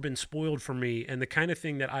never been spoiled for me, and the kind of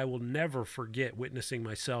thing that I will never forget witnessing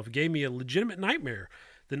myself. It gave me a legitimate nightmare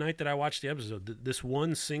the night that I watched the episode. This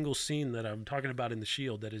one single scene that I'm talking about in The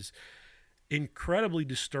Shield that is incredibly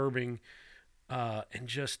disturbing and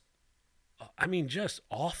just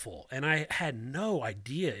awful. And I had no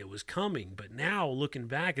idea it was coming, but now looking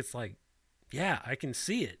back, it's like, yeah, I can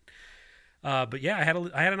see it. But yeah, I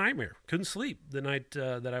had a nightmare. Couldn't sleep the night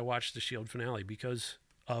that I watched the Shield finale because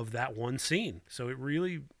of that one scene. So it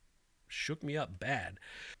really shook me up bad.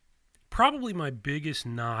 Probably my biggest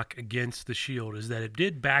knock against The Shield is that it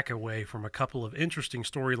did back away from a couple of interesting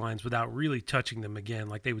storylines without really touching them again.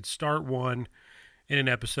 Like they would start one in an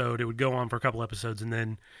episode, it would go on for a couple episodes, and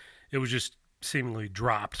then it was just seemingly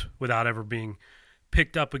dropped without ever being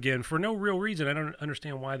picked up again for no real reason. I don't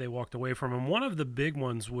understand why they walked away from them. One of the big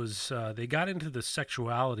ones was they got into the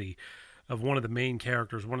sexuality of one of the main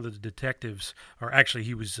characters, one of the detectives, or actually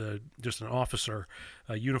he was just an officer,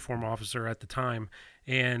 a uniform officer at the time,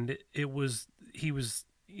 and he was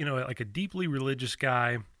like a deeply religious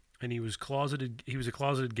guy, and he was a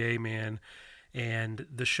closeted gay man. And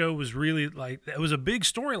the show was really it was a big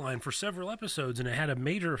storyline for several episodes, and it had a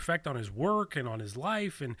major effect on his work and on his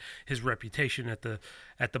life and his reputation at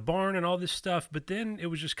the barn and all this stuff. But then it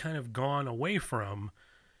was just kind of gone away from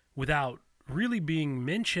without really being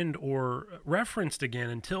mentioned or referenced again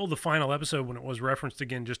until the final episode, when it was referenced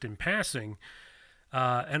again just in passing.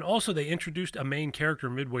 And also they introduced a main character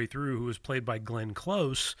midway through who was played by Glenn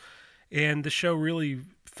Close, and the show really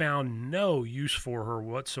found no use for her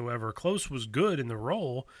whatsoever. Close was good in the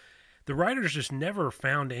role. The writers just never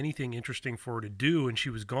found anything interesting for her to do, and she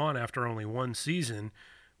was gone after only one season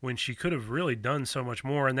when she could have really done so much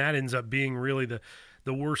more, and that ends up being really the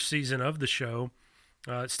worst season of the show.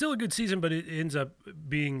 It's still a good season, but it ends up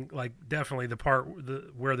being like definitely the part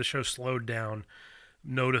where the show slowed down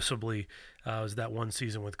noticeably. Was that one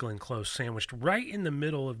season with Glenn Close sandwiched right in the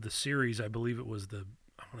middle of the series. I believe it was the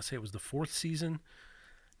fourth season,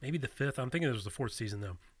 maybe the fifth. I'm thinking it was the fourth season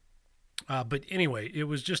though. But anyway, it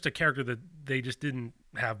was just a character that they just didn't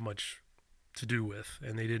have much to do with,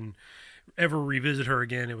 and they didn't ever revisit her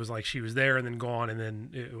again. It was like she was there and then gone, and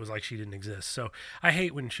then it was like she didn't exist. So I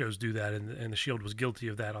hate when shows do that, and The Shield was guilty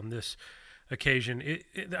of that on this occasion.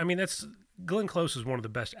 I mean, Glenn Close is one of the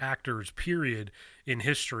best actors, period, in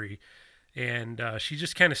history, and she's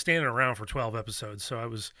just kind of standing around for 12 episodes. So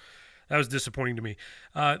that was disappointing to me.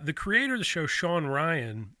 The creator of the show, Sean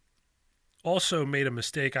Ryan, also made a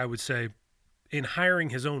mistake, I would say, in hiring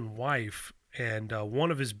his own wife and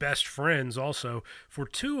one of his best friends also for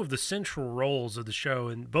two of the central roles of the show,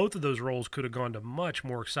 and both of those roles could have gone to much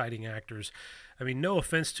more exciting actors. I mean, no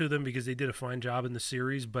offense to them because they did a fine job in the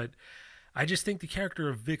series, but I just think the character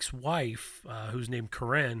of Vic's wife, who's named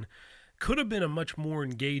Karen, could have been a much more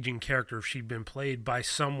engaging character if she'd been played by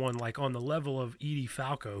someone like on the level of Edie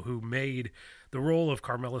Falco, who made the role of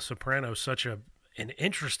Carmela Soprano such an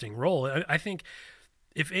interesting role. I think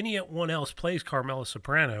if anyone else plays Carmela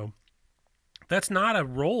Soprano, that's not a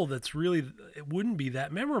role that's really, it wouldn't be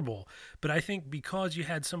that memorable. But I think because you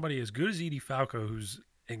had somebody as good as Edie Falco, who's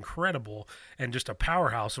incredible and just a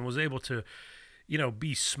powerhouse and was able to,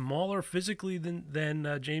 be smaller physically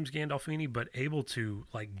than James Gandolfini, but able to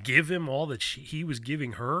like give him all that he was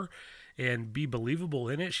giving her and be believable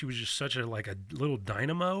in it. She was just such a little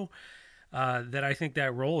dynamo that I think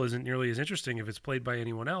that role isn't nearly as interesting if it's played by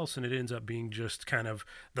anyone else, and it ends up being just kind of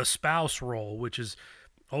the spouse role, which is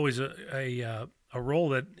always a role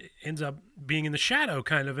that ends up being in the shadow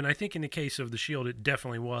kind of. And I think in the case of The Shield, it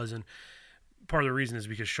definitely was. And part of the reason is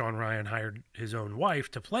because Sean Ryan hired his own wife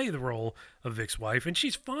to play the role of Vic's wife. And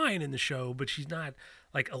she's fine in the show, but she's not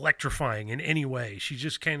like electrifying in any way. She's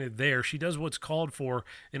just kind of there. She does what's called for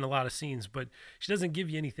in a lot of scenes, but she doesn't give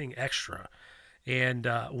you anything extra. And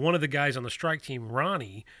one of the guys on the strike team,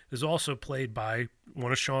 Ronnie, is also played by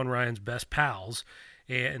one of Sean Ryan's best pals.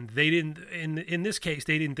 And they didn't, in this case,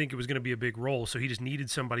 they didn't think it was going to be a big role, so he just needed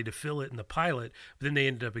somebody to fill it in the pilot. But then they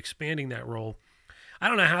ended up expanding that role. I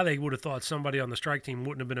don't know how they would have thought somebody on the strike team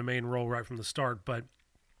wouldn't have been a main role right from the start, but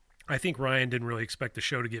I think Ryan didn't really expect the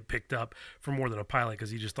show to get picked up for more than a pilot because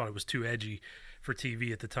he just thought it was too edgy for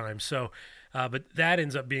TV at the time. So, but that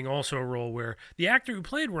ends up being also a role where the actor who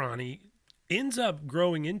played Ronnie ends up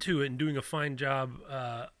growing into it and doing a fine job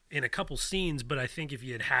in a couple scenes, but I think if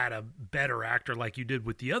you had a better actor like you did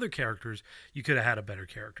with the other characters, you could have had a better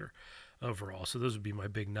character overall. So those would be my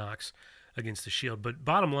big knocks against The Shield. But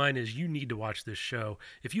bottom line is you need to watch this show.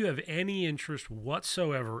 If you have any interest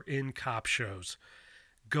whatsoever in cop shows,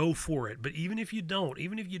 go for it. But even if you don't,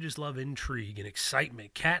 even if you just love intrigue and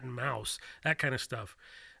excitement, cat and mouse, that kind of stuff,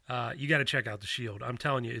 you got to check out The Shield. I'm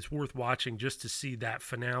telling you, it's worth watching just to see that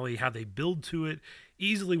finale, how they build to it.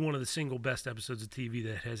 Easily one of the single best episodes of TV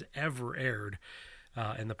that has ever aired.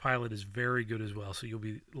 And the pilot is very good as well. So you'll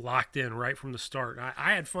be locked in right from the start.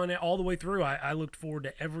 I had fun all the way through. I looked forward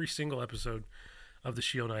to every single episode of The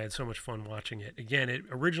Shield. I had so much fun watching it. Again, it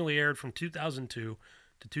originally aired from 2002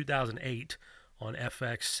 to 2008 on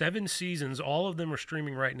FX. 7 seasons. All of them are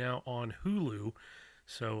streaming right now on Hulu.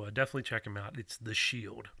 So definitely check them out. It's The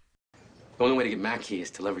Shield. The only way to get Mackie is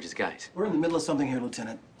to leverage his guys. We're in the middle of something here,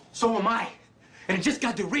 Lieutenant. So am I. And it just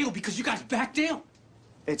got derailed because you guys backed down.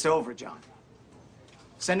 It's over, John.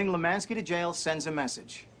 Sending Lemansky to jail sends a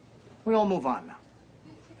message. We all move on now.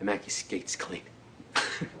 And Mackie's skate's clean.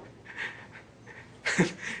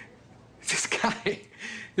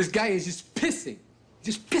 This guy is just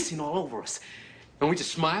pissing all over us. And we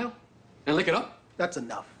just smile and lick it up? That's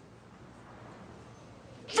enough.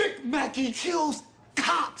 Vic Mackey kills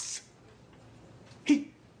cops.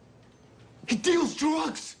 He deals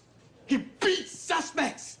drugs. He beats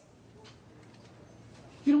suspects.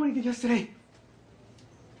 You know what he did yesterday?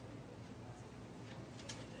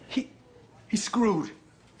 He screwed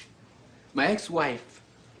my ex-wife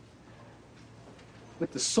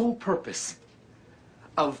with the sole purpose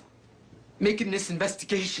of making this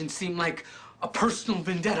investigation seem like a personal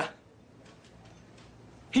vendetta.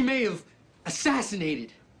 He may have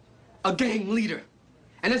assassinated a gang leader.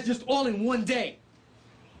 And that's just all in one day.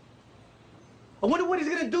 I wonder what he's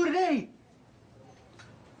gonna do today.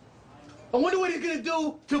 I wonder what he's gonna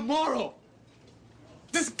do tomorrow.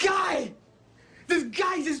 This guy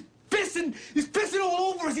just pissing. He's pissing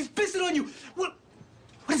all over us. He's pissing on you. What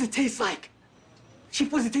does it taste like?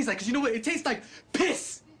 Chief, what does it taste like? Because you know what? It tastes like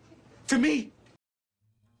piss to me.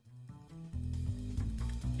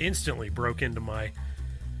 Instantly broke into my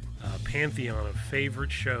pantheon of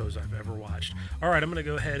favorite shows I've ever watched. All right, I'm going to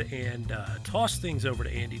go ahead and toss things over to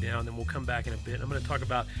Andy now, and then we'll come back in a bit. I'm going to talk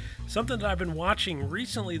about something that I've been watching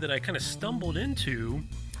recently that I kind of stumbled into,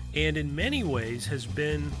 and in many ways has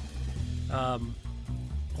been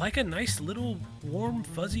like a nice little warm,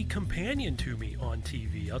 fuzzy companion to me on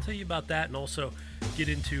TV. I'll tell you about that, and also get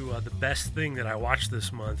into the best thing that I watched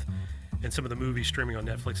this month and some of the movies streaming on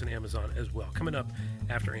Netflix and Amazon as well. Coming up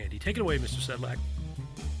after Andy. Take it away, Mr. Sedlak.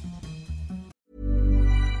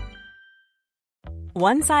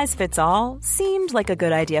 One size fits all seemed like a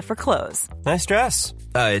good idea for clothes. Nice dress.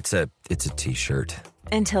 It's a t-shirt.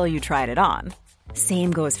 Until you tried it on.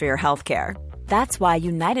 Same goes for your healthcare. That's why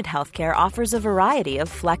United Healthcare offers a variety of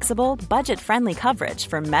flexible, budget-friendly coverage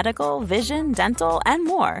for medical, vision, dental, and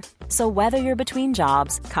more. So whether you're between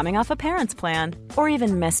jobs, coming off a parent's plan, or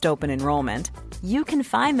even missed open enrollment, you can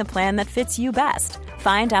find the plan that fits you best.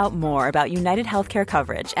 Find out more about United Healthcare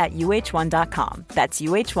coverage at UH1.com. That's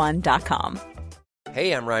UH1.com.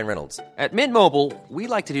 Hey, I'm Ryan Reynolds. At Mint Mobile, we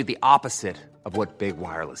like to do the opposite of what Big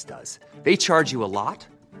Wireless does. They charge you a lot.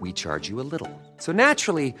 We charge you a little. So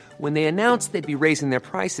naturally, when they announced they'd be raising their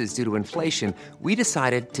prices due to inflation, we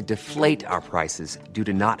decided to deflate our prices due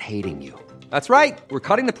to not hating you. That's right. We're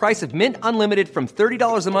cutting the price of Mint Unlimited from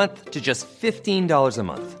 $30 a month to just $15 a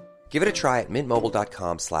month. Give it a try at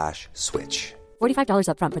mintmobile.com/switch. $45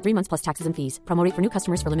 up front for 3 months plus taxes and fees. Promo rate for new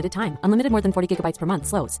customers for limited time. Unlimited more than 40 gigabytes per month.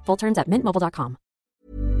 Slows full terms at mintmobile.com.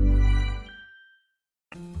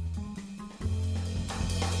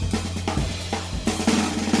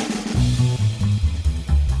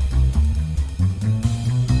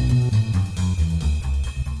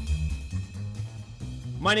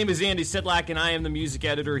 My name is Andy Sedlak, and I am the music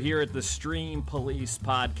editor here at the Stream Police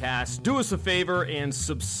Podcast. Do us a favor and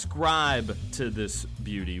subscribe to this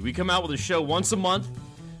beauty. We come out with a show once a month,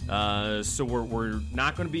 so we're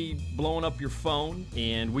not going to be blowing up your phone,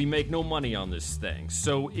 and we make no money on this thing.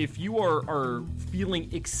 So if you are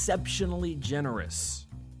feeling exceptionally generous,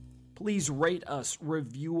 please rate us,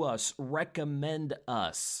 review us, recommend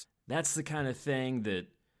us. That's the kind of thing that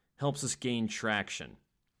helps us gain traction.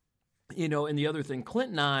 You know, and the other thing,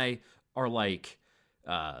 Clint and I are like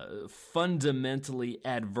fundamentally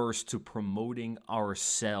adverse to promoting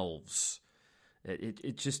ourselves.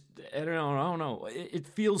 It just, I don't know. It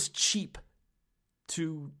feels cheap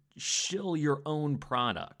to shill your own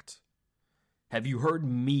product. Have you heard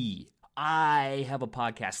me? I have a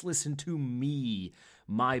podcast. Listen to me.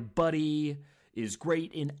 My buddy is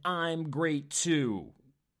great and I'm great too.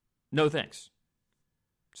 No thanks.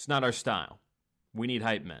 It's not our style. We need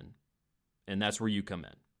hype men. And that's where you come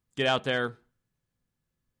in. Get out there.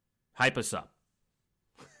 Hype us up.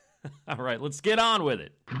 All right, let's get on with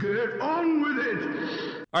it. Get on with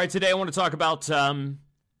it. All right, today I want to talk about, I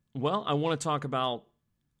want to talk about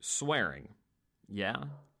swearing. Yeah.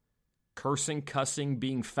 Cursing, cussing,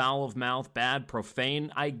 being foul of mouth, bad,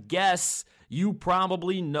 profane. I guess you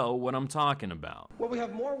probably know what I'm talking about. Well, we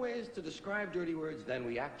have more ways to describe dirty words than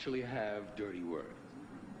we actually have dirty words.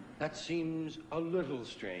 That seems a little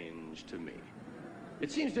strange to me.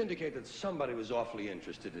 It seems to indicate that somebody was awfully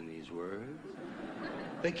interested in these words.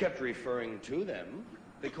 They kept referring to them.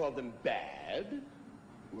 They called them bad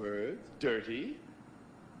words, dirty,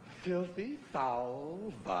 filthy,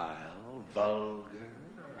 foul, vile, vulgar,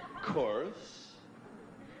 coarse,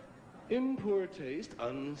 in poor taste,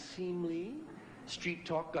 unseemly, street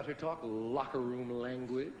talk, gutter talk, locker room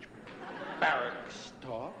language, barracks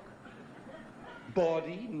talk,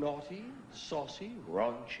 bawdy, naughty, saucy,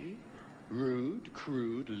 raunchy, rude,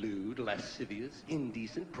 crude, lewd, lascivious,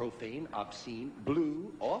 indecent, profane, obscene,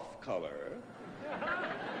 blue, off-color,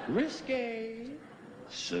 risque,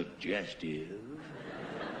 suggestive,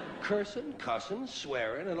 cursing, cussing,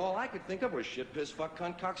 swearing, and all I could think of was shit, piss, fuck,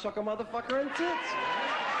 cunt, cocksucker, motherfucker, and tits.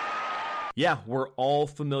 Yeah, we're all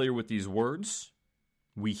familiar with these words.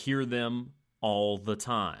 We hear them all the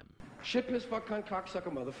time. Shit, piss, fuck, cunt,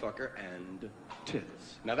 cocksucker, motherfucker, and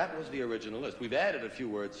tits. Now, that was the original list. We've added a few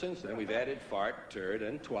words since then. We've added fart, turd,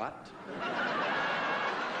 and twat.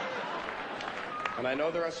 And I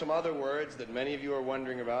know there are some other words that many of you are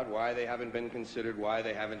wondering about, why they haven't been considered, why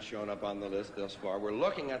they haven't shown up on the list thus far. We're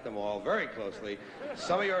looking at them all very closely.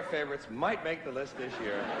 Some of your favorites might make the list this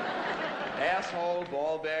year. Asshole,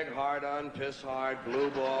 ball bag, hard-on, piss hard,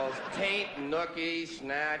 blue balls, taint, nookie,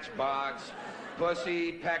 snatch, box,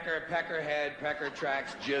 pussy, pecker, peckerhead, pecker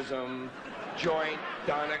tracks, jism, joint,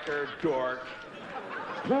 Donecker, dork,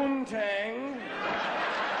 poontang.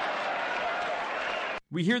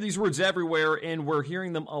 We hear these words everywhere, and we're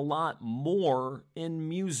hearing them a lot more in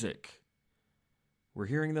music. We're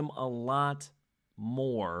hearing them a lot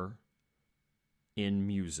more in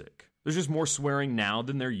music. There's just more swearing now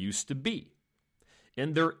than there used to be.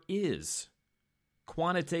 And there is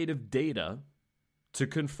quantitative data to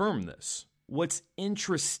confirm this. What's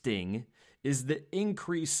interesting is the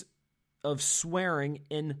increase of swearing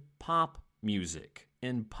in pop music,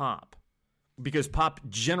 in pop. Because pop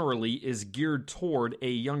generally is geared toward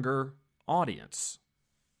a younger audience.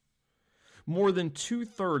 More than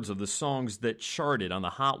 2/3 of the songs that charted on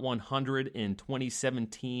the Hot 100 in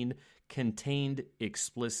 2017 contained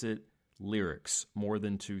explicit lyrics. More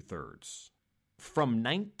than 2/3. From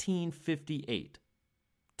 1958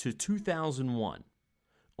 to 2001,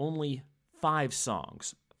 only 5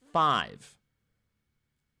 songs, 5,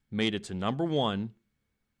 made it to number 1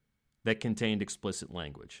 that contained explicit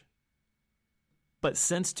language. But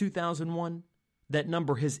since 2001, that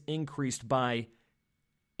number has increased by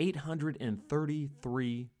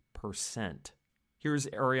 833%. Here's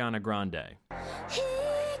Ariana Grande.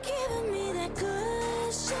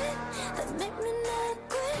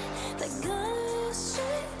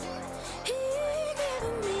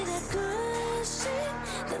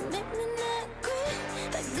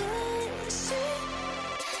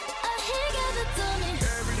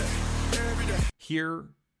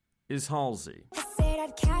 Here is Halsey.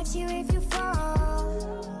 I'd catch you if you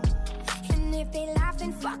fall. And if they laugh,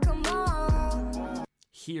 then fuck them all.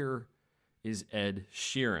 Here is Ed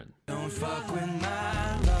Sheeran. Don't fuck with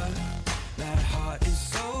my love. That heart is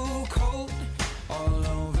so cold. All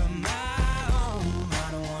over my own. I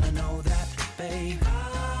don't wanna know that, babe.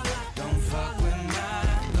 Don't fuck with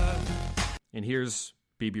my love. And here's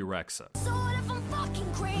Bebe Rexha. So what if I'm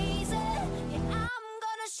fucking crazy? And I'm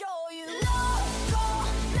gonna show you.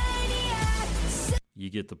 You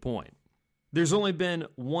get the point. There's only been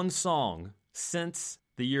one song since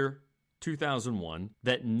the year 2001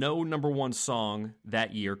 that no number 1 song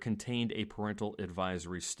that year contained a parental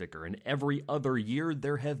advisory sticker. And every other year,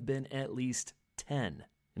 there have been at least 10.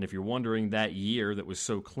 And if you're wondering, that year that was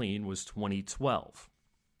so clean was 2012,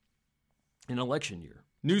 an election year.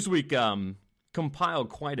 Newsweek compiled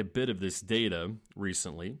quite a bit of this data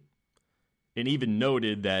recently and even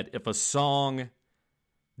noted that if a song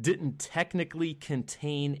didn't technically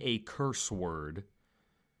contain a curse word,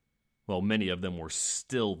 well, many of them were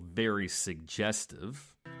still very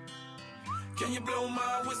suggestive. Can you blow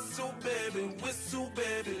my whistle, baby,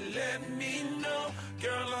 let me know.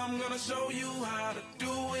 Girl, I'm gonna show you how to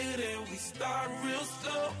do it, and we start real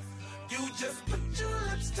slow. You just put your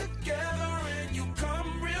lips together and you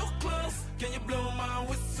come real close. Can you blow my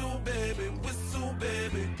whistle, baby,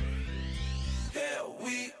 here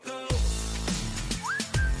we go.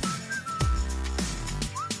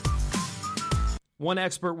 One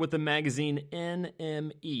expert with the magazine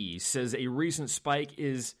NME says a recent spike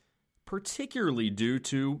is particularly due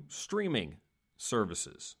to streaming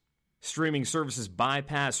services. Streaming services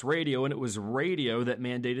bypass radio, and it was radio that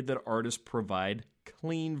mandated that artists provide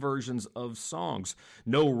clean versions of songs.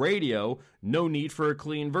 No radio, no need for a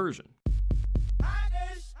clean version.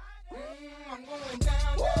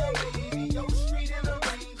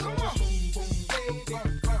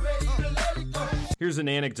 Here's an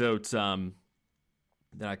anecdote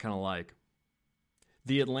that I kind of like.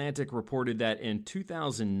 The Atlantic reported that in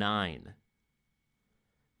 2009,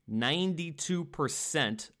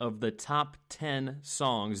 92% of the top 10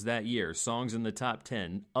 songs that year, songs in the top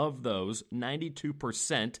 10, of those,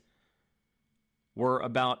 92% were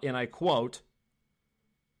about, and I quote,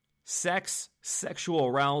 sex, sexual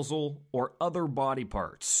arousal, or other body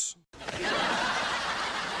parts.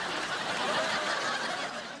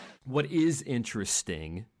 What is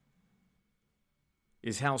interesting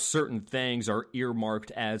is how certain things are earmarked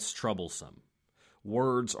as troublesome.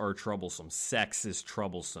 Words are troublesome. Sex is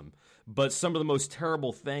troublesome. But some of the most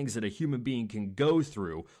terrible things that a human being can go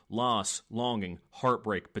through, loss, longing,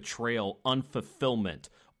 heartbreak, betrayal, unfulfillment,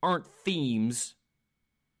 aren't themes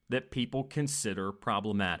that people consider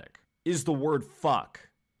problematic. Is the word fuck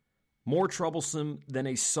more troublesome than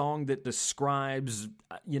a song that describes,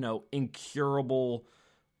 incurable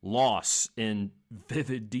loss in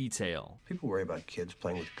vivid detail? People worry about kids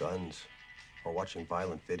playing with guns. or watching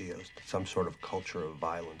violent videos. Some sort of culture of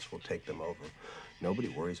violence will take them over. Nobody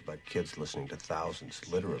worries about kids listening to thousands,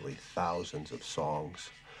 literally thousands of songs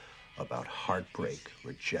about heartbreak,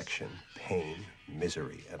 rejection, pain,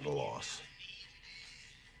 misery, and loss.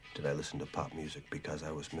 Did I listen to pop music because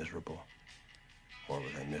I was miserable? Or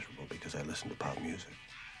was I miserable because I listened to pop music?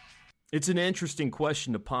 It's an interesting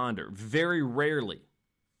question to ponder. Very rarely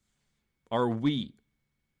are we,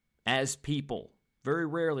 as people, very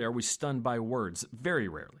rarely are we stunned by words. Very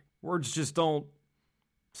rarely. Words just don't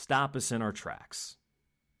stop us in our tracks.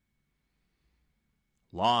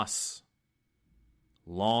 Loss,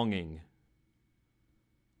 longing.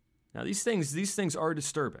 Now, these things are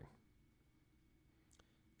disturbing.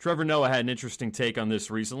 Trevor Noah had an interesting take on this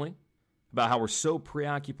recently about how we're so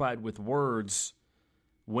preoccupied with words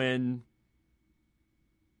when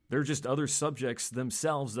they're just other subjects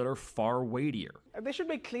themselves that are far weightier. They should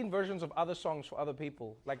make clean versions of other songs for other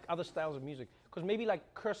people, like other styles of music. Because maybe like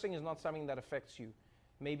cursing is not something that affects you.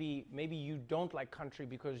 Maybe you don't like country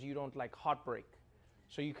because you don't like heartbreak.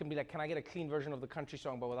 So you can be like, can I get a clean version of the country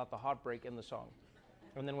song but without the heartbreak in the song?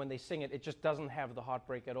 And then when they sing it, it just doesn't have the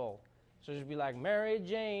heartbreak at all. So just be like, Mary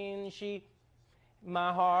Jane,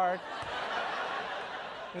 my heart.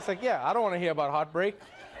 It's like, yeah, I don't want to hear about heartbreak.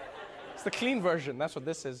 It's the clean version. That's what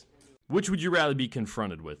this is. Which would you rather be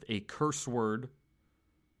confronted with, a curse word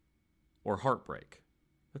or heartbreak?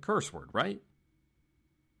 A curse word, right?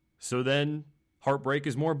 So then heartbreak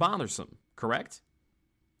is more bothersome, correct?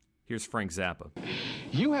 Here's Frank Zappa.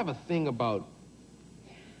 You have a thing about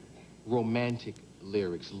romantic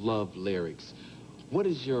lyrics, love lyrics. What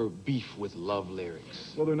is your beef with love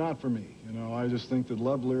lyrics? Well, they're not for me. You know, I just think that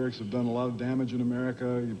love lyrics have done a lot of damage in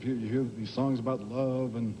America. You hear these songs about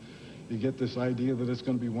love, and you get this idea that it's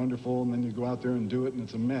going to be wonderful, and then you go out there and do it, and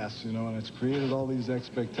it's a mess, you know, and it's created all these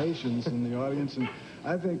expectations in the audience. And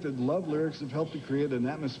I think that love lyrics have helped to create an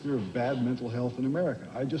atmosphere of bad mental health in America.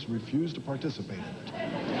 I just refuse to participate in it.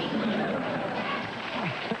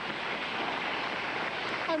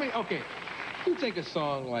 I mean, okay, you take a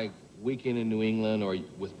song like Weekend in New England or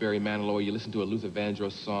with Barry Manilow, you listen to a Luther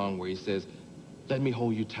Vandross song where he says, let me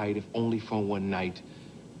hold you tight if only for one night.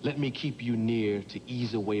 Let me keep you near to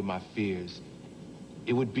ease away my fears.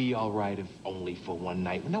 It would be all right if only for one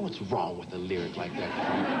night. Now what's wrong with a lyric like that?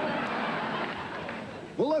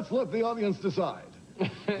 Well, let's let the audience decide. Do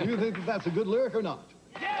you think that that's a good lyric or not?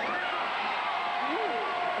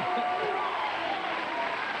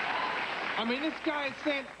 I mean, this guy is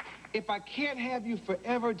saying, if I can't have you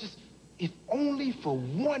forever, just if only for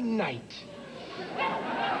one night.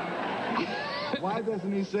 Why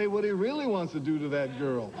doesn't he say what he really wants to do to that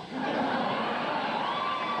girl?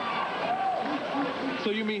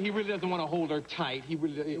 So you mean he really doesn't want to hold her tight? He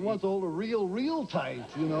wants to hold her real tight,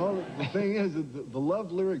 you know? The thing is, the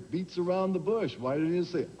love lyric beats around the bush. Why didn't he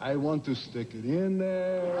say, I want to stick it in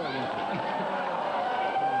there?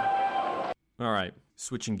 All right,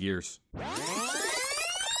 switching gears.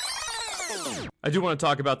 I do want to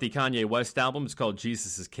talk about the Kanye West album. It's called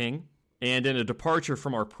Jesus is King. And in a departure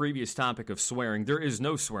from our previous topic of swearing, there is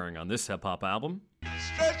no swearing on this hip-hop album.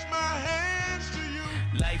 Stretch my hands to you.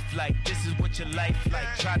 Life like, this is what your life like.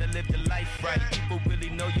 Try to live the life right. People really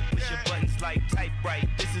know you push your buttons like type right.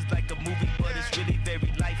 This is like a movie, but it's really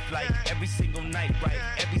very lifelike. Every single night, right?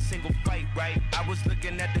 Every single fight, right? I was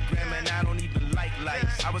looking at the gram and I don't even like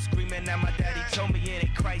lights. I was screaming at my daddy, told me it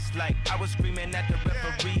ain't Christ-like. I was screaming at the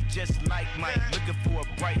referee, just like Mike. Looking for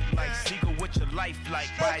a bright light. Seagull, what your life like?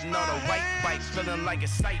 Riding on a white bike, feeling like a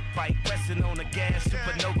sight bike. Pressing on the gas,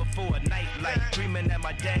 supernova for a night light. Dreaming at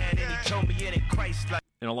my dad and he told me it ain't Christ-like.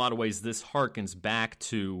 In a lot of ways, this harkens back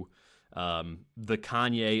to the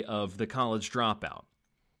Kanye of The College Dropout,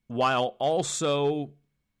 while also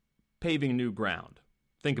paving new ground.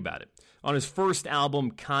 Think about it. On his first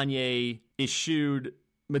album, Kanye eschewed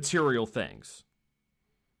material things.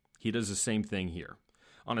 He does the same thing here.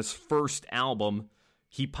 On his first album,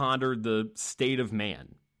 he pondered the state of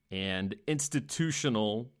man and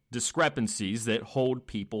institutional discrepancies that hold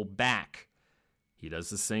people back. He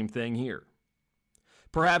does the same thing here.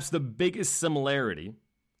 Perhaps the biggest similarity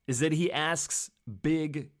is that he asks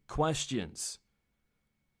big questions.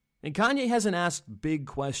 And Kanye hasn't asked big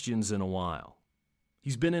questions in a while.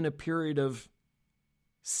 He's been in a period of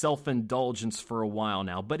self-indulgence for a while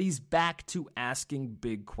now, but he's back to asking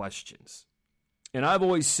big questions. And I've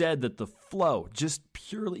always said that the flow, just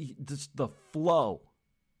the flow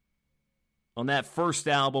on that first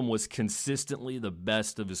album was consistently the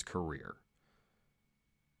best of his career.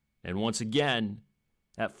 And once again,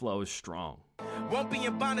 that flow is strong. Won't be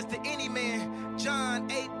in bondage to any man. John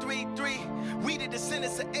 8:33. We the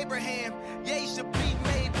descendants of Abraham. Ye shall be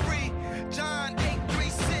made free. John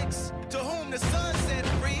son set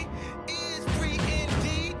free is free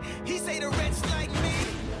indeed. He say the wretch like me.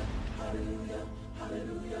 Hallelujah,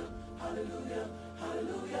 hallelujah, hallelujah,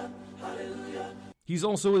 hallelujah, hallelujah. He's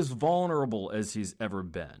also as vulnerable as he's ever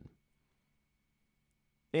been.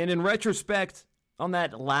 And in retrospect, on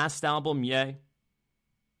that last album, Ye,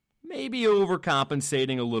 maybe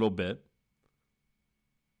overcompensating a little bit.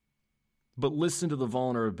 But listen to the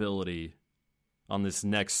vulnerability on this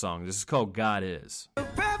next song. This is called God Is.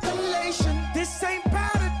 Revelation, this ain't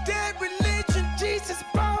about a dead religion. Jesus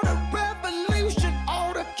brought a revolution.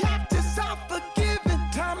 All the captives are forgiven.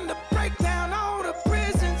 Time to break down all the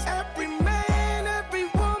prisons. Every man, every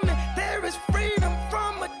woman, there is freedom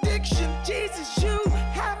from addiction. Jesus, you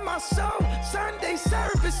have my soul. Sunday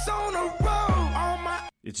service on a road. On my.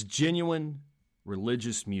 It's genuine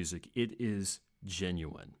religious music. It is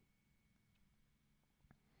genuine.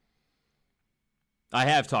 I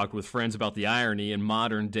have talked with friends about the irony in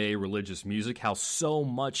modern-day religious music, how so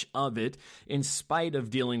much of it, in spite of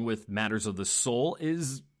dealing with matters of the soul,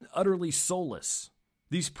 is utterly soulless.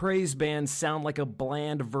 These praise bands sound like a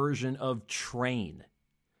bland version of Train.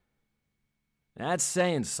 That's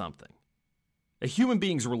saying something. A human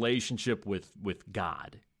being's relationship with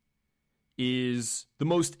God is the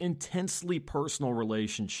most intensely personal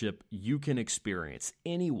relationship you can experience.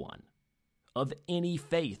 Anyone of any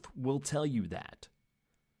faith will tell you that.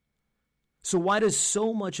 So why does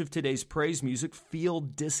so much of today's praise music feel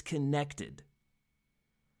disconnected?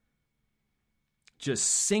 Just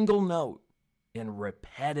single note and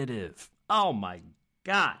repetitive. Oh my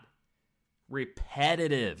God.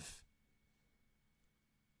 Repetitive.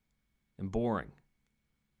 And boring.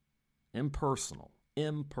 Impersonal.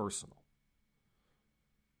 It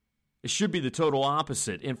should be the total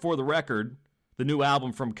opposite. And for the record, the new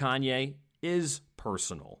album from Kanye is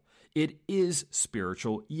personal. It is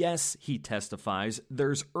spiritual. Yes, he testifies.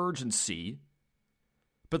 There's urgency.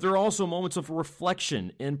 But there are also moments of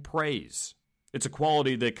reflection and praise. It's a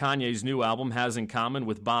quality that Kanye's new album has in common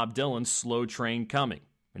with Bob Dylan's Slow Train Coming,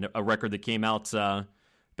 a record that came out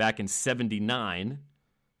back in '79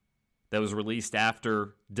 that was released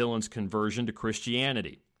after Dylan's conversion to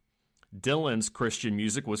Christianity. Dylan's Christian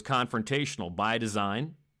music was confrontational by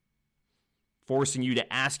design, forcing you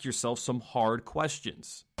to ask yourself some hard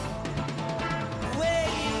questions.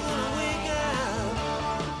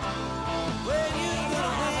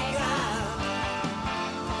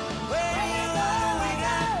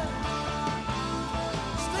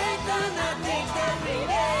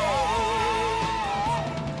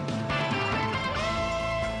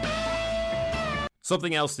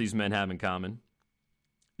 Something else these men have in common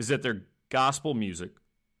is that their gospel music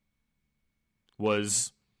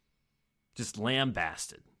was just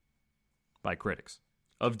lambasted by critics.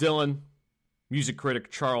 Of Dylan, music critic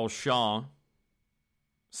Charles Shaw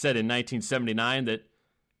said in 1979 that,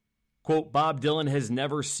 quote, Bob Dylan has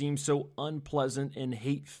never seemed so unpleasant and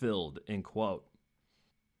hate-filled, end quote.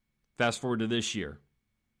 Fast forward to this year.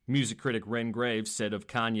 Music critic Ren Graves said of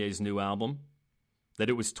Kanye's new album that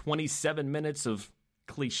it was 27 minutes of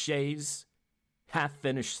cliches,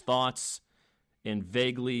 half-finished thoughts, and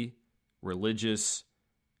vaguely religious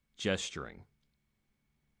gesturing.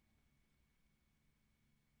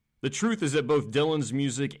 The truth is that both Dylan's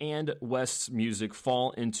music and West's music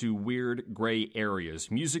fall into weird gray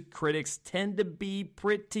areas. Music critics tend to be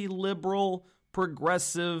pretty liberal,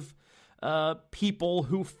 progressive people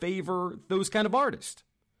who favor those kind of artists.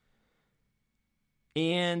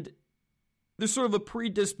 And there's sort of a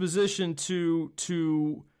predisposition to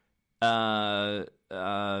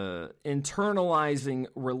internalizing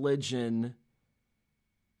religion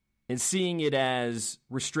and seeing it as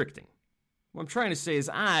restricting. What I'm trying to say is,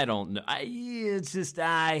 I don't know. I just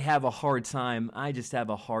have a hard time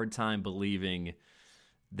believing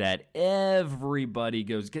that everybody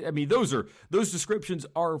goes. I mean, those descriptions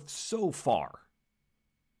are so far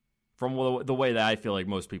from the way that I feel like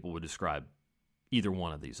most people would describe either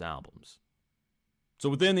one of these albums. So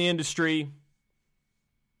within the industry,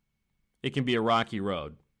 it can be a rocky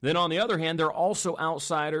road. Then on the other hand, there are also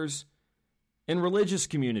outsiders in religious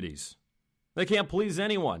communities. They can't please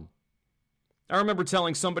anyone. I remember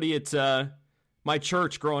telling somebody at my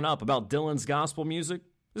church growing up about Dylan's gospel music.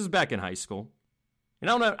 This is back in high school. And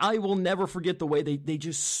I will never forget the way they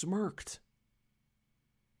just smirked.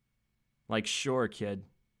 Like, sure, kid.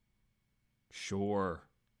 Sure.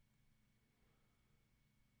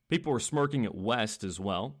 People were smirking at West as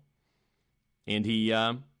well. And he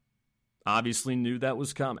obviously knew that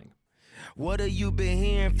was coming. What have you been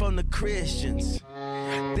hearing from the Christians?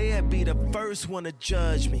 They'd be the first one to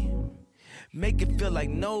judge me. Make it feel like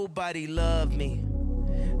nobody loved me.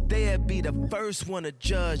 They'd be the first one to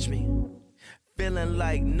judge me. feeling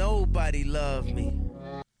like nobody loved me.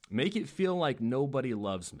 Make it feel like nobody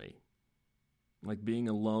loves me. Like being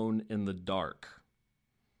alone in the dark.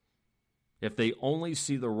 If they only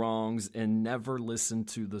see the wrongs and never listen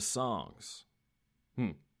to the songs.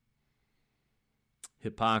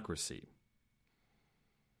 Hypocrisy.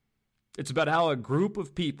 It's about how a group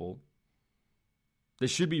of people that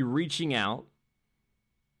should be reaching out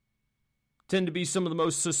tend to be some of the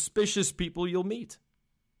most suspicious people you'll meet.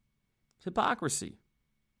 Hypocrisy.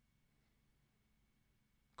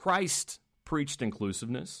 Christ preached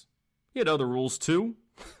inclusiveness. He had other rules too,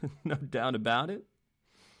 no doubt about it.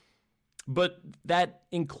 But that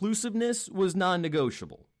inclusiveness was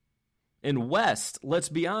non-negotiable. And West, let's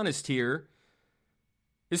be honest here,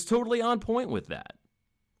 is totally on point with that.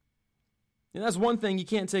 And that's one thing you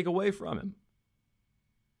can't take away from him.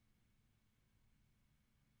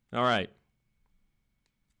 All right.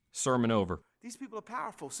 Sermon over. These people are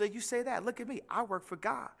powerful. So you say that. Look at me. I work for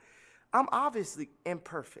God. I'm obviously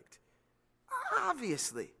imperfect.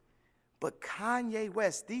 Obviously. But Kanye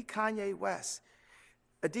West, the Kanye West,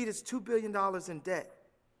 Adidas, $2 billion in debt.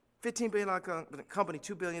 $15 billion company,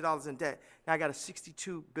 $2 billion in debt. Now I got a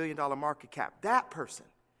 $62 billion market cap. That person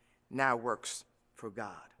now works for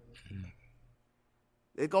God.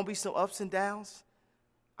 There's going to be some ups and downs.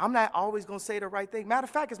 I'm not always going to say the right thing. Matter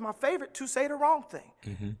of fact, it's my favorite to say the wrong thing.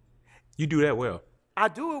 Mm-hmm. You do that well. I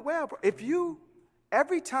do it well, bro.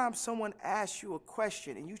 Every time someone asks you a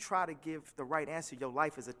question and you try to give the right answer, your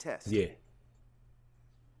life is a test. Yeah.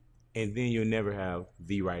 And then you'll never have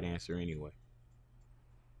the right answer anyway.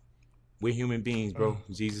 We're human beings, bro.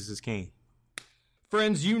 Jesus is king.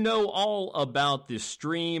 Friends, you know all about the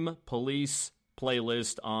Stream Police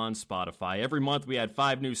playlist on Spotify. Every month we add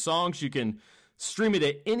 5 new songs. You can stream it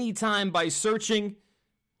at any time by searching,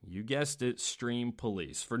 you guessed it, Stream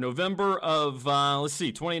Police. For November of,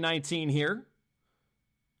 2019 here.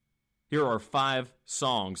 Here are 5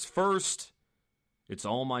 songs. First, it's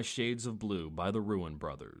All My Shades of Blue by the Ruin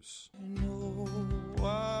Brothers.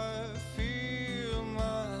 I feel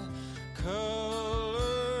my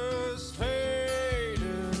colors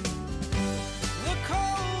fading. The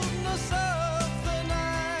coldness of the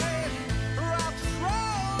night wraps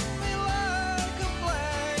around me like a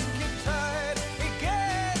blanket tight. It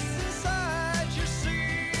gets inside your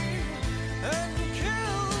seam and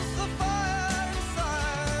kills the fire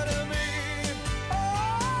inside of me. Oh,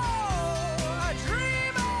 I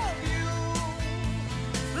dream of you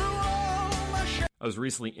through all my I was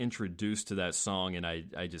recently introduced to that song, and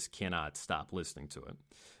I just cannot stop listening to it.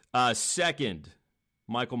 Second,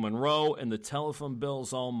 Michael Monroe and the Telephone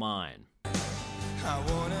Bill's All Mine. I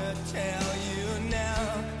wanna tell you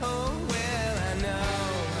now, oh well, I know,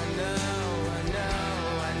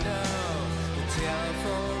 the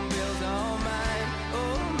telephone bill's all mine,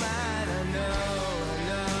 oh mine, I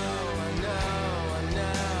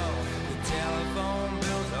know, the telephone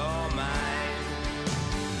bill's all mine.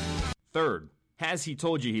 Third, Has He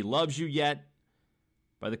Told You He Loves You Yet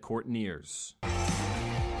by the Courtneyers.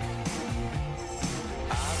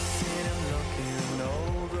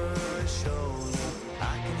 Over his shoulder,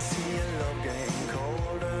 I can see your love getting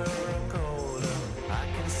colder and colder. I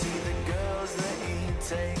can see the girls that he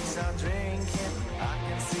takes out drinking. I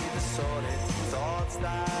can see the sordid thoughts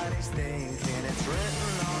that he's thinking. It's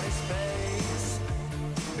written on his face,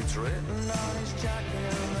 it's written on his jacket,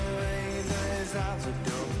 and the way that his eyes are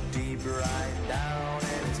dug deep right down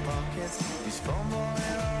in his pockets. He's fumbling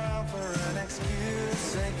around for an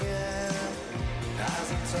excuse again. Has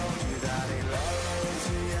he told you that he loves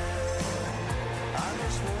you yet? I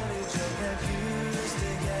just wanted to get used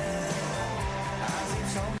again. Has he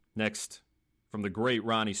told Next, from the great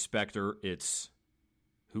Ronnie Spector, it's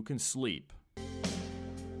Who Can Sleep?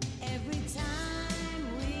 every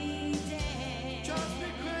time we dance? Just be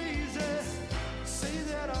crazy. Say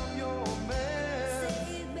that I'm your man.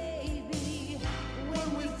 Say, baby,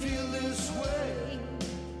 when we feel this way,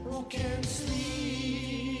 who can sleep?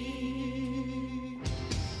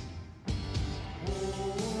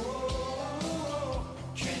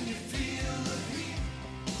 Can you feel the heat?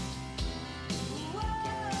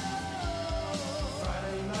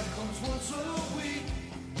 Friday night comes once a week.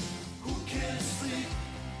 Who can't sleep?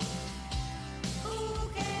 Who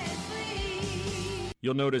can't sleep?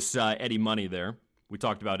 You'll notice Eddie Money there. We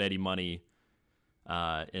talked about Eddie Money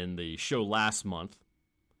in the show last month.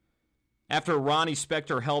 After Ronnie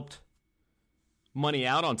Spector helped Money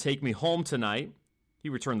out on Take Me Home Tonight, he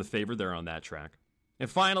returned the favor there on that track. And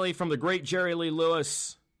finally, from the great Jerry Lee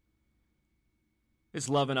Lewis, it's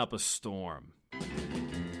Lovin' Up a Storm. When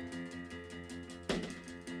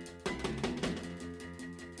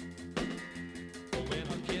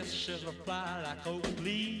a kiss shiver fly like oak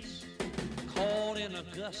leaves caught in a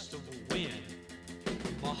gust of wind.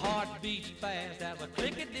 My heart beats fast as a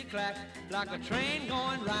clickety-clack, like a train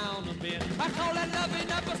going round a bend. I call that loving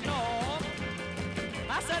up a storm.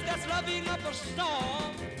 I said that's loving up a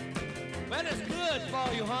storm. Well, it's good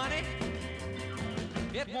for you, honey.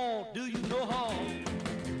 It won't do you no harm.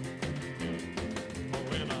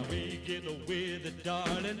 When I wake it with it,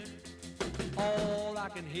 darling, all I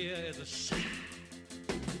can hear is a sigh.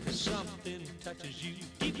 Something touches you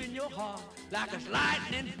deep in your heart like it's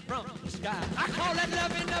lightning from the sky. I call that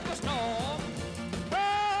loving up a storm.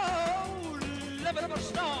 Oh, loving up a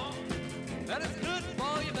storm. That is good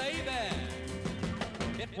for you, baby.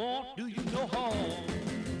 It won't do you no harm.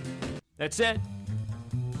 That's it.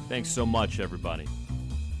 Thanks so much, everybody.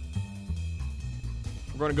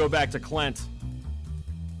 We're going to go back to Clint.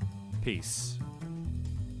 Peace.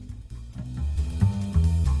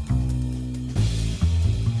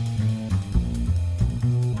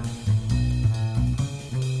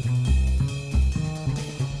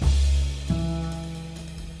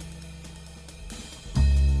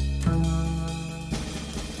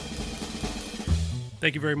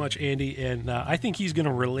 Thank you very much, Andy. And I think he's going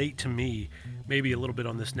to relate to me maybe a little bit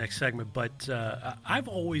on this next segment. But I've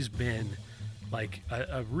always been like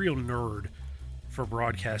a real nerd for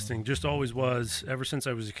broadcasting. Just always was. Ever since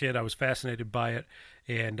I was a kid, I was fascinated by it.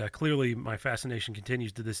 And clearly my fascination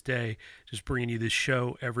continues to this day, just bringing you this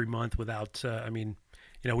show every month without, we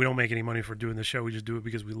don't make any money for doing the show. We just do it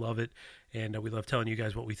because we love it. And we love telling you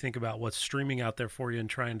guys what we think about what's streaming out there for you and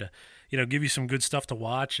trying to, give you some good stuff to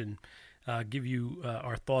watch and give you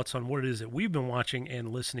our thoughts on what it is that we've been watching and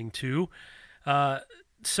listening to.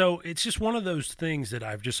 So it's just one of those things that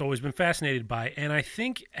I've just always been fascinated by. And I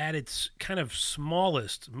think at its kind of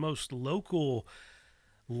smallest, most local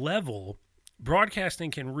level,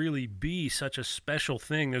 broadcasting can really be such a special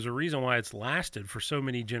thing. There's a reason why it's lasted for so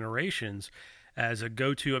many generations as a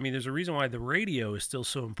go-to. I mean, there's a reason why the radio is still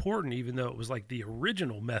so important, even though it was like the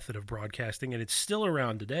original method of broadcasting, and it's still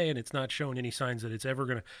around today, and it's not showing any signs that it's ever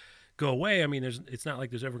going to go away. I mean, it's not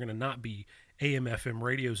like there's ever going to not be AM, FM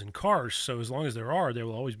radios in cars. So as long as there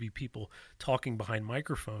will always be people talking behind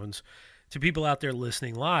microphones to people out there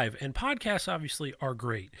listening live. And podcasts obviously are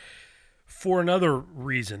great for another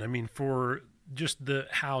reason. I mean, for just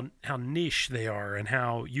how niche they are and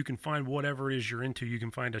how you can find whatever it is you're into. You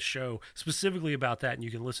can find a show specifically about that and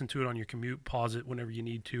you can listen to it on your commute, pause it whenever you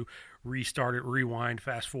need to, restart it, rewind,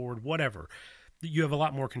 fast forward, whatever. You have a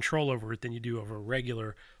lot more control over it than you do over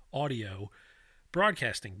regular audio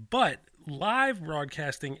broadcasting. But live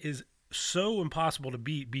broadcasting is so impossible to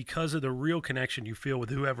beat because of the real connection you feel with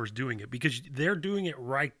whoever's doing it, because they're doing it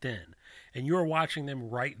right then and you're watching them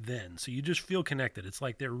right then. So you just feel connected. It's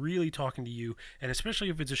like they're really talking to you. And especially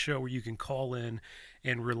if it's a show where you can call in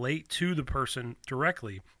and relate to the person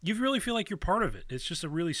directly, you really feel like you're part of it. It's just a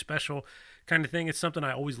really special kind of thing. It's something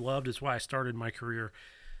I always loved. It's why I started my career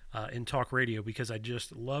in talk radio, because I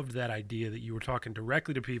just loved that idea that you were talking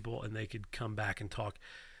directly to people and they could come back and talk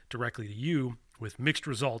directly to you with mixed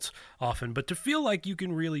results often, but to feel like you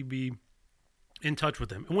can really be in touch with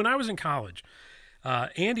them. And when I was in college,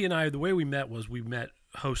 Andy and I, the way we met was we met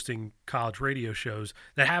hosting college radio shows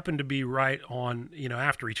that happened to be right on,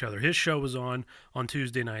 after each other. His show was on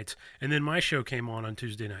Tuesday nights, and then my show came on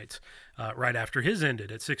Tuesday nights, right after his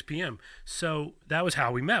ended at 6 p.m. So that was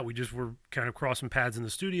how we met. We just were kind of crossing paths in the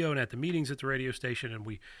studio and at the meetings at the radio station, and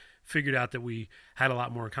we figured out that we had a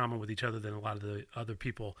lot more in common with each other than a lot of the other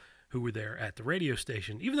people who were there at the radio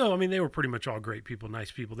station. Even though, they were pretty much all great people,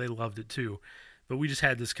 nice people. They loved it too. But we just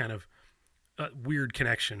had this kind of weird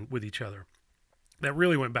connection with each other that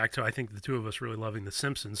really went back to, I think, the two of us really loving The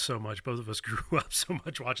Simpsons so much. Both of us grew up so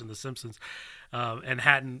much watching The Simpsons and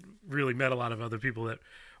hadn't really met a lot of other people that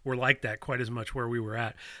were like that quite as much where we were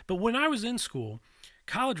at. But when I was in school,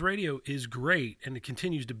 college radio is great, and it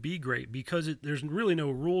continues to be great because there's really no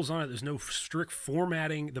rules on it. There's no strict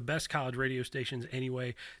formatting. The best college radio stations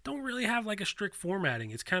anyway don't really have like a strict formatting.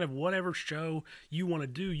 It's kind of whatever show you want to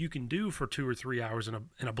do, you can do for 2 or 3 hours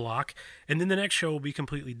in a block, and then the next show will be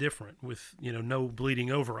completely different with, no bleeding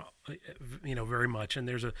over, very much. And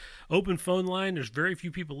there's an open phone line. There's very few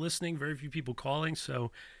people listening, very few people calling,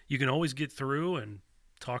 so you can always get through and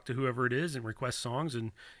talk to whoever it is and request songs,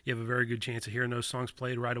 and you have a very good chance of hearing those songs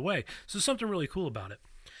played right away. So something really cool about it.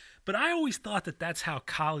 But I always thought that that's how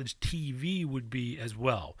college TV would be as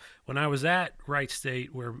well. When I was at Wright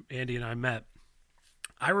State, where Andy and I met,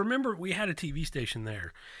 I remember we had a TV station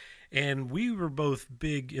there, and we were both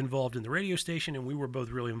big involved in the radio station, and we were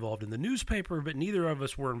both really involved in the newspaper, but neither of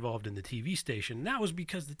us were involved in the TV station. And that was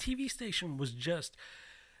because the TV station was just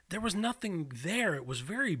there was nothing there. It was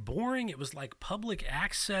very boring. It was like public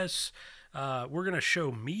access. We're going to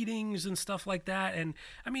show meetings and stuff like that. And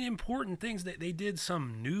I mean, important things that they did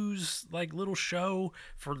some news, like little show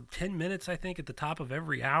for 10 minutes, I think, at the top of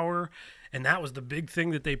every hour. And that was the big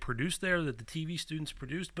thing that they produced there, that the TV students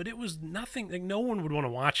produced. But it was nothing, like no one would want to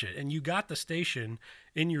watch it. And you got the station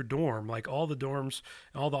in your dorm, like all the dorms,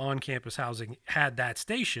 all the on-campus housing had that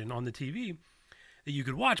station on the TV that you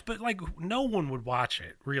could watch, but like no one would watch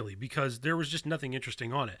it really because there was just nothing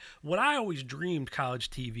interesting on it. What I always dreamed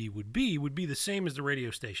college TV would be the same as the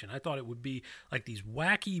radio station. I thought it would be like these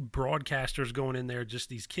wacky broadcasters going in there, just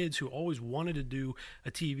these kids who always wanted to do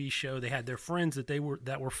a TV show. They had their friends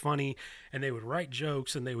that were funny, and they would write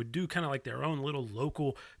jokes, and they would do kind of like their own little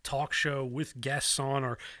local talk show with guests on,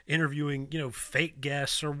 or interviewing, fake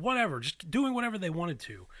guests or whatever, just doing whatever they wanted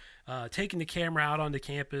to. Taking the camera out onto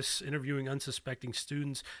campus, interviewing unsuspecting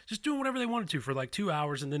students, just doing whatever they wanted to for like 2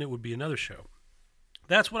 hours, and then it would be another show.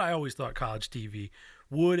 That's what I always thought college TV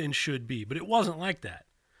would and should be, but it wasn't like that.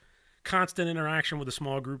 Constant interaction with a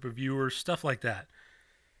small group of viewers, stuff like that.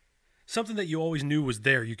 Something that you always knew was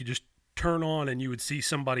there. You could just turn on and you would see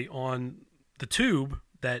somebody on the tube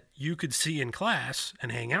that you could see in class and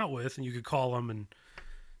hang out with, and you could call them and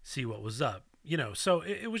see what was up. So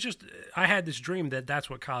it was just, I had this dream that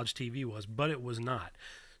that's what college TV was, but it was not.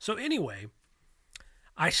 So anyway,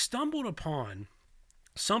 I stumbled upon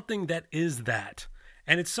something that is that,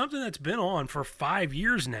 and it's something that's been on for 5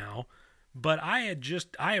 years now, but I have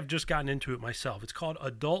just gotten into it myself. It's called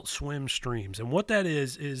Adult Swim Streams. And what that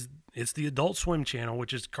is it's the Adult Swim channel,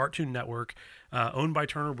 which is Cartoon Network, owned by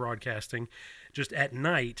Turner Broadcasting, just at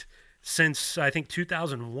night since, I think,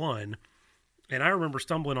 2001. And I remember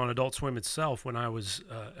stumbling on Adult Swim itself when I was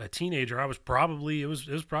a teenager. It was probably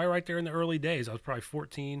right there in the early days. I was probably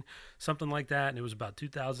 14, something like that. And it was about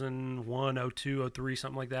 2001, 02, 03,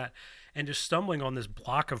 something like that. And just stumbling on this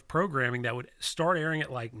block of programming that would start airing at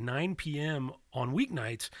like 9 p.m. on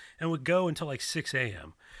weeknights and would go until like 6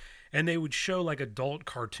 a.m. And they would show like adult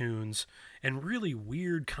cartoons and really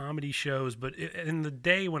weird comedy shows. But in the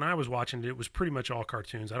day when I was watching it, it was pretty much all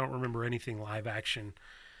cartoons. I don't remember anything live action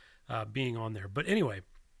being on there. But anyway,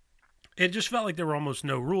 it just felt like there were almost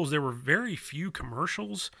no rules. There were very few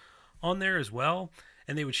commercials on there as well.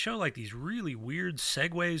 And they would show like these really weird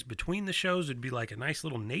segues between the shows. It'd be like a nice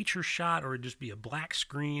little nature shot, or it'd just be a black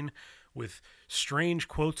screen with strange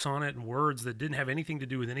quotes on it and words that didn't have anything to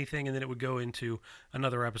do with anything. And then it would go into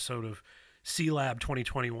another episode of C-Lab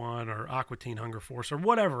 2021 or Aqua Teen Hunger Force or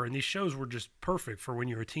whatever. And these shows were just perfect for when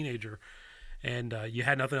you were a teenager and you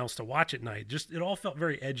had nothing else to watch at night. Just, it all felt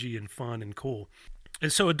very edgy and fun and cool.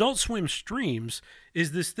 And so Adult Swim Streams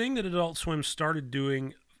is this thing that Adult Swim started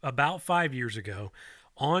doing about 5 years ago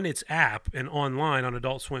on its app and online on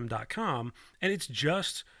adultswim.com. And it's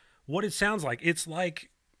just what it sounds like. It's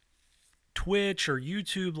like Twitch or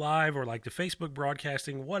YouTube Live or like the Facebook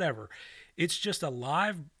broadcasting, whatever. It's just a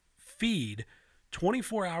live feed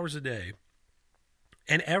 24 hours a day.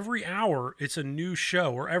 And every hour, it's a new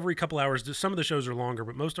show, or every couple hours. Some of the shows are longer,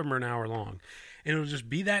 but most of them are an hour long. And it'll just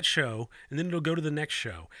be that show, and then it'll go to the next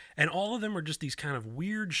show. And all of them are just these kind of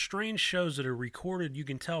weird, strange shows that are recorded, you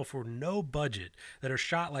can tell, for no budget, that are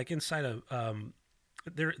shot like inside of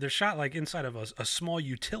they're shot like inside of a small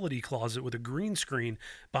utility closet with a green screen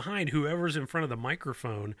behind whoever's in front of the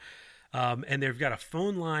microphone. And they've got a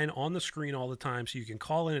phone line on the screen all the time, so you can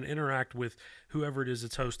call in and interact with whoever it is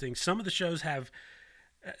that's hosting. Some of the shows have...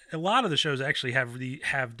 A lot of the shows actually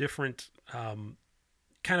have different kind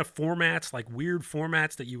of formats, like weird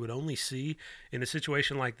formats that you would only see in a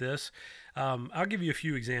situation like this. I'll give you a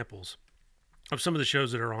few examples of some of the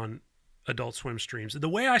shows that are on Adult Swim Streams. The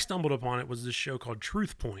way I stumbled upon it was this show called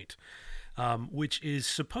Truth Point, which is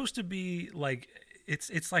supposed to be like,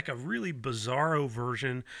 it's like a really bizarro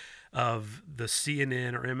version of the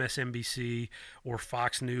CNN or MSNBC or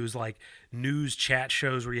Fox News, like news chat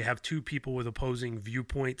shows where you have two people with opposing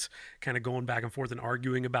viewpoints kind of going back and forth and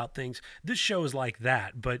arguing about things. This show is like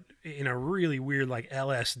that, but in a really weird, like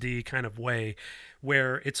LSD kind of way,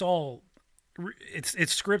 where it's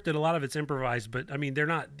scripted. A lot of it's improvised, but I mean, they're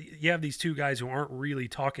not, you have these two guys who aren't really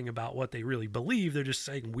talking about what they really believe. They're just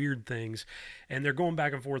saying weird things, and they're going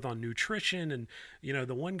back and forth on nutrition. And,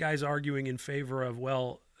 the one guy's arguing in favor of,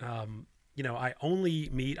 I only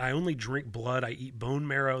eat meat, I only drink blood, I eat bone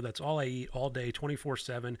marrow, that's all I eat all day,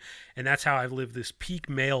 24/7, and that's how I've lived this peak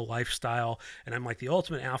male lifestyle, and I'm like the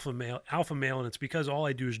ultimate alpha male, and it's because all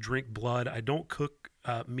I do is drink blood. I don't cook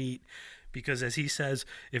meat, because as he says,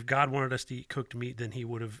 if God wanted us to eat cooked meat, then he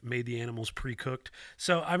would have made the animals pre-cooked.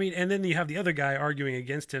 So, I mean, and then you have the other guy arguing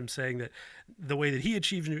against him, saying that the way that he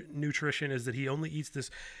achieves nutrition is that he only eats this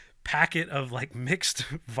packet of like mixed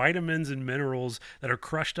vitamins and minerals that are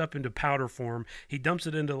crushed up into powder form. He dumps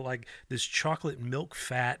it into like this chocolate milk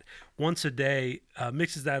fat once a day,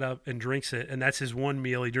 mixes that up and drinks it. And that's his one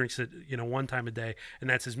meal. He drinks it, one time a day, and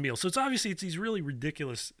that's his meal. So it's these really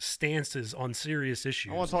ridiculous stances on serious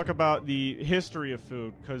issues. I want to talk about the history of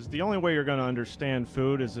food, because the only way you're going to understand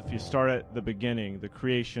food is if you start at the beginning, the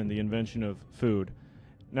creation, the invention of food.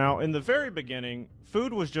 Now, in the very beginning,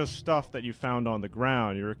 food was just stuff that you found on the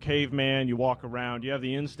ground. You're a caveman, you walk around, you have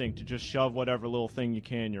the instinct to just shove whatever little thing you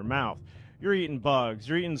can in your mouth. You're eating bugs,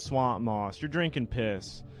 you're eating swamp moss, you're drinking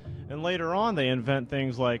piss. And later on, they invent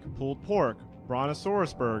things like pulled pork,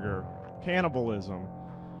 brontosaurus burger, cannibalism.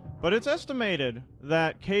 But it's estimated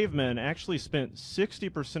that cavemen actually spent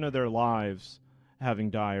 60% of their lives having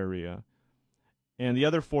diarrhea. And the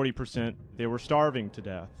other 40%, they were starving to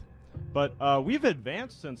death. But we've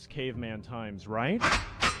advanced since caveman times, right?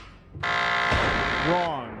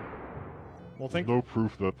 Wrong. Well, no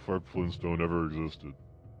proof that Fred Flintstone ever existed.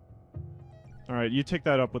 All right, you take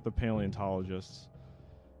that up with the paleontologists.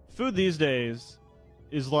 Food these days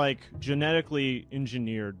is like genetically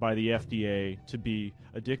engineered by the FDA to be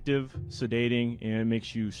addictive, sedating, and it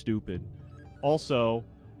makes you stupid. Also,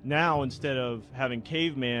 now instead of having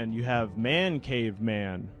caveman, you have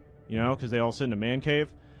man-caveman, because they all sit in a man cave.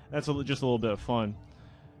 That's just a little bit of fun.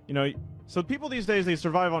 So people these days, they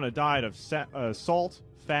survive on a diet of salt,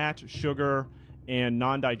 fat, sugar, and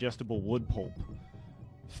non-digestible wood pulp.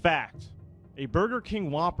 Fact: a Burger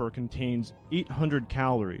King Whopper contains 800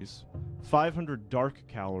 calories, 500 dark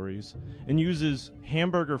calories, and uses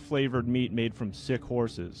hamburger-flavored meat made from sick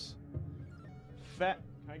horses. Can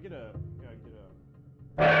I get a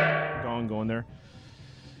gong going there?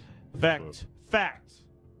 Fact.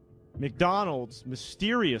 McDonald's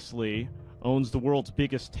mysteriously owns the world's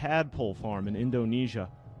biggest tadpole farm in Indonesia.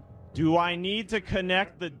 Do I need to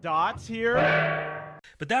connect the dots here?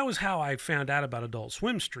 But that was how I found out about Adult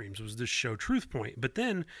Swim streams, was this show Truth Point. But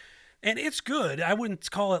then, and it's good. I wouldn't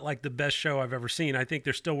call it like the best show I've ever seen. I think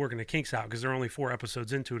they're still working the kinks out because they're only 4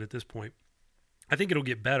 episodes into it at this point. I think it'll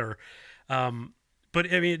get better. But,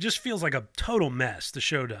 it just feels like a total mess, the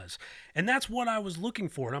show does. And that's what I was looking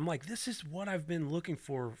for. And I'm like, this is what I've been looking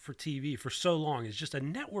for TV for so long. It's just a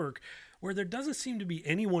network where there doesn't seem to be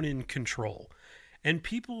anyone in control. And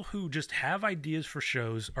people who just have ideas for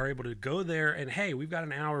shows are able to go there and, hey, we've got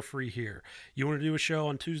an hour free here. You want to do a show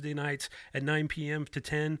on Tuesday nights at 9 p.m. to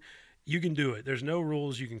 10? You can do it. There's no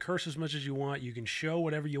rules. You can curse as much as you want. You can show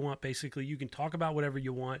whatever you want, basically. You can talk about whatever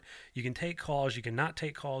you want. You can take calls. You can not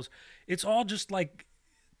take calls. It's all just like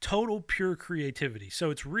total pure creativity. So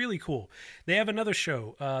it's really cool. They have another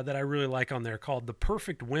show that I really like on there called The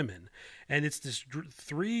Perfect Women. And it's this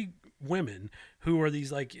 3 women who are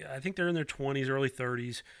these, like, I think they're in their 20s, early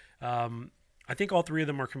 30s. I think all 3 of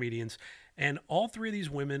them are comedians. And all 3 of these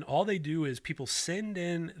women, all they do is people send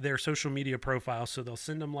in their social media profiles. So they'll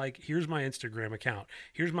send them like, here's my Instagram account,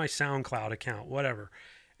 here's my SoundCloud account, whatever.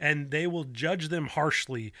 And they will judge them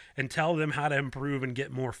harshly and tell them how to improve and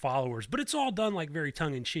get more followers. But it's all done like very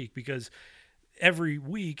tongue-in-cheek, because every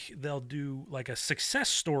week they'll do like a success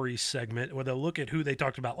stories segment where they'll look at who they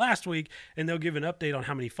talked about last week and they'll give an update on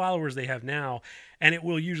how many followers they have now. And it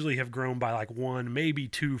will usually have grown by like 1, maybe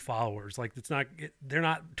 2 followers. Like they're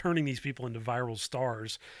not turning these people into viral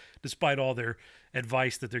stars despite all their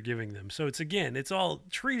advice that they're giving them. So it's all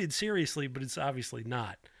treated seriously, but it's obviously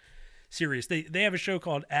not serious. They have a show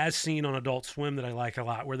called As Seen on Adult Swim that I like a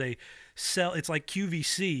lot, where they sell, it's like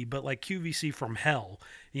QVC, but like QVC from hell.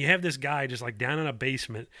 And you have this guy just like down in a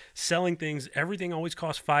basement selling things. Everything always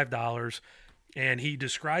costs $5, and he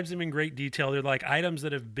describes them in great detail. They're like items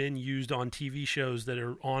that have been used on TV shows that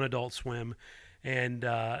are on Adult Swim. And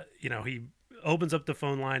he opens up the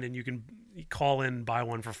phone line and you can call in and buy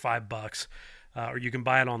one for $5, or you can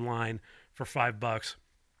buy it online for $5.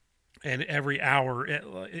 And every hour,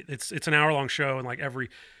 it's an hour-long show, and like every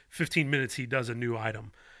 15 minutes he does a new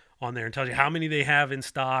item on there and tells you how many they have in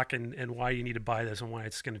stock and why you need to buy this and why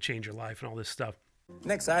it's going to change your life and all this stuff.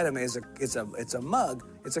 Next item is a mug.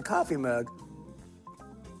 It's a coffee mug,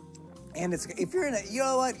 and if you're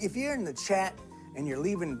in the chat and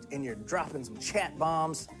you're dropping some chat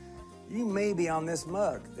bombs, you may be on this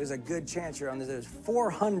mug. There's a good chance you're on this. There's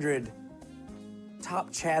 400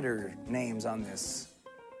 top chatter names on this.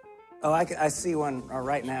 Oh, I see one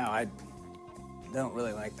right now. I don't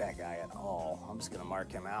really like that guy at all. I'm just gonna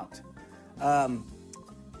mark him out.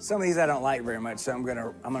 Some of these I don't like very much, so I'm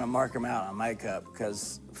gonna mark them out on my cup,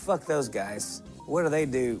 because fuck those guys. What do they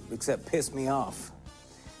do except piss me off?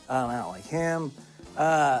 I don't like him.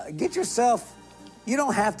 Get yourself. You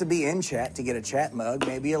don't have to be in chat to get a chat mug.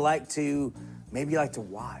 Maybe you like to Maybe you like to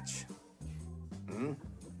watch.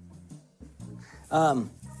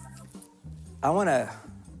 I want to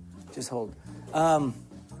just hold. Let me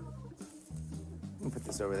put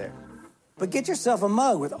this over there. But get yourself a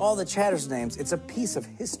mug with all the chatters names. It's a piece of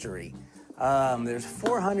history. There's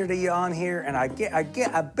 400 of you on here, and I guess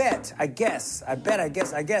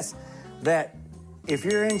that if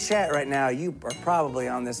you're in chat right now, you are probably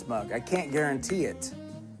on this mug. I can't guarantee it.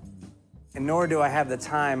 And nor do I have the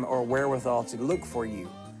time or wherewithal to look for you,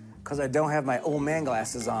 because I don't have my old man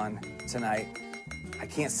glasses on tonight. I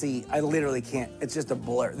can't see. I literally can't. It's just a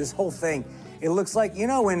blur. This whole thing, it looks like,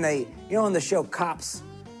 when they, on the show Cops,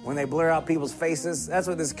 when they blur out people's faces, that's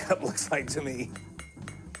what this cup looks like to me.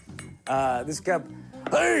 This cup,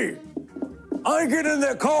 hey, I get in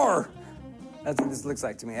that car. That's what this looks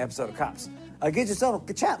like to me, episode of Cops. Get yourself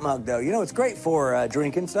a chat mug, though. It's great for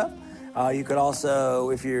drinking stuff. You could also,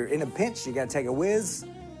 if you're in a pinch, you got to take a whiz,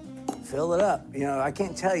 fill it up. I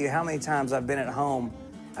can't tell you how many times I've been at home.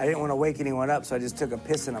 I didn't want to wake anyone up, so I just took a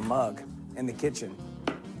piss in a mug in the kitchen.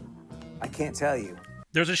 I can't tell you.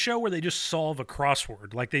 There's a show where they just solve a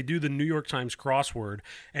crossword. Like they do the New York Times crossword,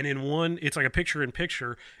 and in one, it's like a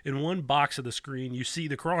picture-in-picture. In one box of the screen, you see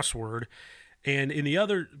the crossword, and in the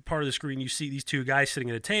other part of the screen, you see these two guys sitting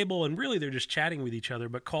at a table, and really they're just chatting with each other,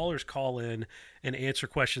 but callers call in and answer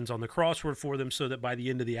questions on the crossword for them so that by the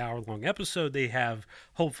end of the hour-long episode, they have,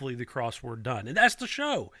 hopefully, the crossword done. And that's the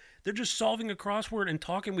show. They're just solving a crossword and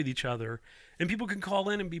talking with each other, and people can call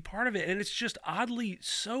in and be part of it, and it's just oddly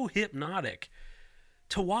so hypnotic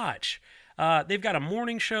to watch. They've got a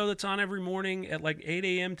morning show that's on every morning at like 8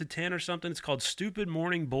 a.m. to 10 or something. It's called Stupid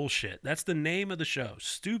Morning Bullshit. That's the name of the show,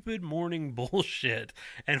 Stupid Morning Bullshit.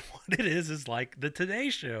 And what it is like the Today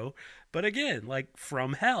Show, but again, like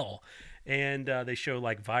from hell. And they show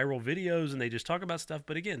like viral videos and they just talk about stuff.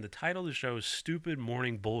 But again, the title of the show is Stupid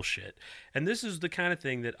Morning Bullshit. And this is the kind of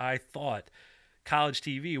thing that I thought college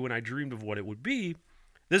TV, when I dreamed of what it would be,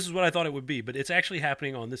 this is what I thought it would be, but it's actually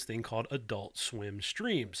happening on this thing called Adult Swim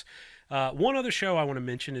Streams. One other show I want to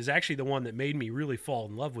mention is actually the one that made me really fall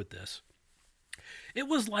in love with this. It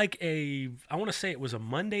was like I want to say it was a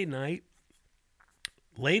Monday night,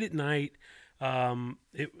 late at night,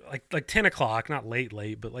 like 10 o'clock, not late,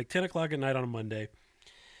 but like 10 o'clock at night on a Monday.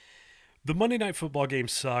 The Monday Night Football game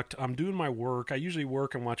sucked. I'm doing my work. I usually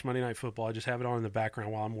work and watch Monday Night Football. I just have it on in the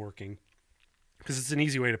background while I'm working because it's an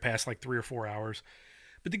easy way to pass like 3 or 4 hours.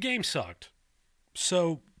 But the game sucked.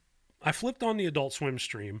 So I flipped on the Adult Swim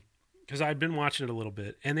stream because I'd been watching it a little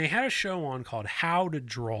bit, and they had a show on called How to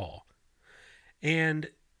Draw.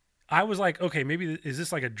 And I was like, okay, maybe is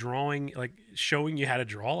this like a drawing, like showing you how to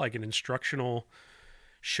draw, like an instructional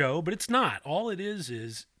show? But it's not. All it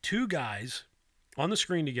is two guys on the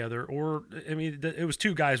screen together, or, I mean, it was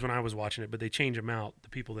two guys when I was watching it, but they change them out, the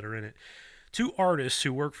people that are in it. Two artists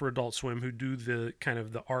who work for Adult Swim who do the kind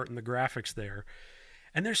of the art and the graphics there.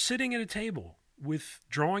 And they're sitting at a table with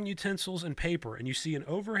drawing utensils and paper, and you see an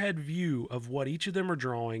overhead view of what each of them are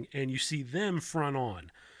drawing, and you see them front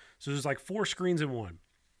on. So there's like 4 screens in one.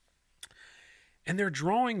 And they're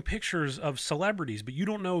drawing pictures of celebrities, but you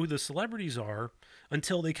don't know who the celebrities are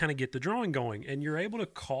until they kind of get the drawing going. And you're able to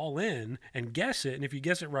call in and guess it, and if you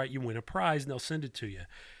guess it right, you win a prize, and they'll send it to you.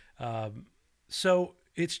 So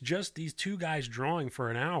it's just these two guys drawing for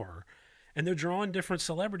an hour. And they're drawing different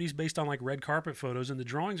celebrities based on like red carpet photos, and the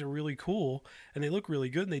drawings are really cool and they look really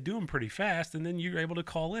good and they do them pretty fast. And then you're able to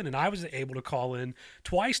call in, and I was able to call in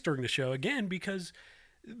twice during the show again because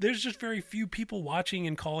there's just very few people watching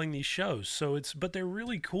and calling these shows. So but they're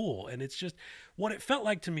really cool. And it's just what it felt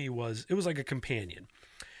like to me was it was like a companion.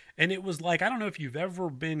 And it was like, I don't know if you've ever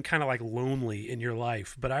been kind of like lonely in your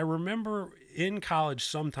life, but I remember in college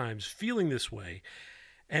sometimes feeling this way.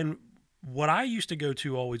 And what I used to go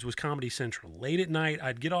to always was Comedy Central. Late at night,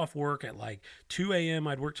 I'd get off work at like 2 a.m.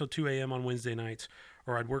 I'd work till 2 a.m. on Wednesday nights,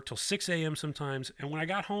 or I'd work till 6 a.m. sometimes. And when I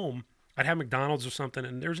got home, I'd have McDonald's or something,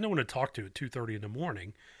 and there's no one to talk to at 2:30 in the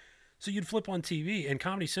morning. So you'd flip on TV, and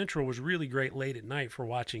Comedy Central was really great late at night for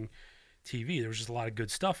watching TV. There was just a lot of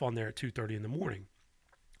good stuff on there at 2:30 in the morning.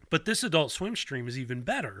 But this Adult Swim stream is even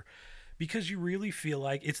better because you really feel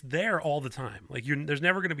like it's there all the time. Like there's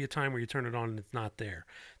never going to be a time where you turn it on and it's not there.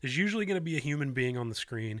 There's usually going to be a human being on the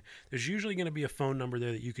screen. There's usually going to be a phone number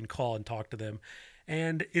there that you can call and talk to them.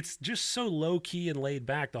 And it's just so low-key and laid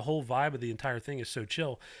back. The whole vibe of the entire thing is so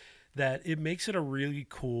chill that it makes it a really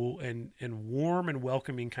cool and warm and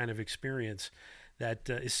welcoming kind of experience that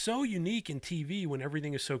is so unique in TV when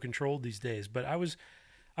everything is so controlled these days. But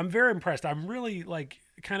I'm very impressed. I'm really like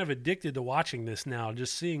kind of addicted to watching this now,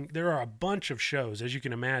 just seeing there are a bunch of shows, as you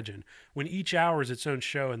can imagine, when each hour is its own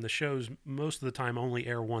show, and the shows most of the time only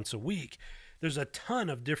air once a week. there's a ton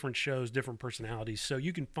of different shows, different personalities. So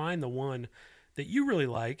you can find the one that you really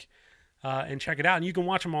like and check it out. And you can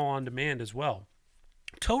watch them all on demand as well.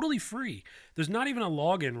 Totally free. There's not even a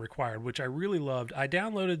login required, which I really loved. I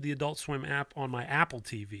downloaded the Adult Swim app on my Apple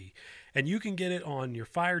TV, and you can get it on your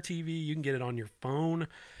Fire TV. You can get it on your phone,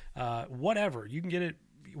 whatever. You can get it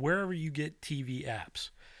wherever you get TV apps.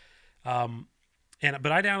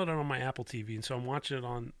 But I downloaded it on my Apple TV, and so I'm watching it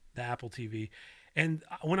on the Apple TV. And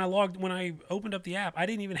when I opened up the app, I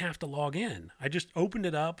didn't even have to log in. I just opened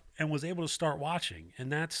it up and was able to start watching,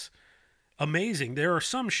 and that's amazing. There are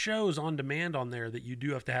some shows on demand on there that you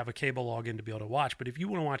do have to have a cable login to be able to watch. But if you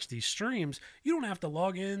want to watch these streams, you don't have to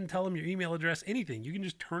log in, tell them your email address, anything. You can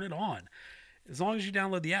just turn it on. As long as you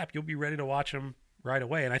download the app, you'll be ready to watch them right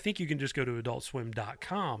away. And I think you can just go to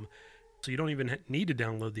adultswim.com. So you don't even need to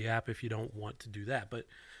download the app if you don't want to do that. But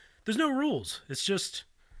there's no rules. It's just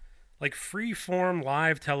like free-form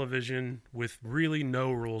live television with really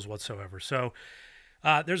no rules whatsoever. So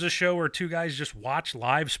there's a show where two guys just watch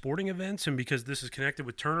live sporting events, and because this is connected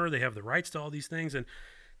with Turner, they have the rights to all these things, and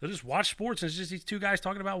they'll just watch sports, and it's just these two guys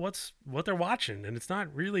talking about what they're watching, and it's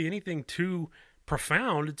not really anything too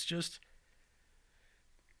profound. It's just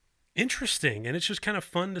interesting, and it's just kind of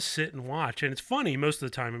fun to sit and watch, and it's funny most of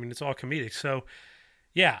the time. I mean, it's all comedic. So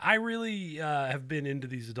yeah, I really have been into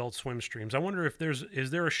these Adult Swim streams. I wonder if is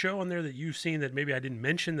there a show on there that you've seen that maybe I didn't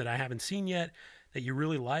mention that I haven't seen yet that you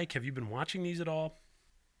really like? Have you been watching these at all?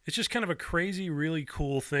 It's just kind of a crazy, really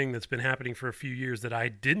cool thing that's been happening for a few years that I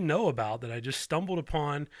didn't know about, that I just stumbled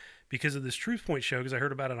upon because of this Truth Point show, because I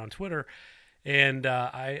heard about it on Twitter. And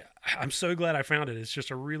I'm so glad I found it. It's just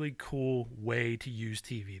a really cool way to use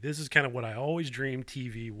TV. This is kind of what I always dreamed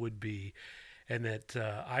TV would be, and that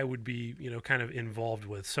I would be, kind of involved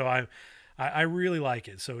with. So I really like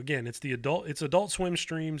it. So again, it's Adult Swim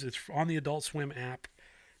streams. It's on the Adult Swim app.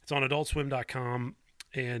 It's on adultswim.com.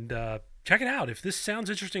 And check it out. If this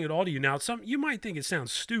sounds interesting at all to you. Now, you might think it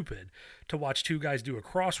sounds stupid to watch two guys do a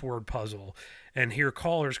crossword puzzle and hear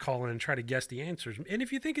callers call in and try to guess the answers. And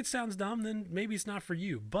if you think it sounds dumb, then maybe it's not for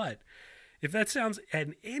you. But if that sounds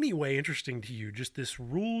in any way interesting to you, just this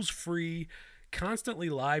rules-free,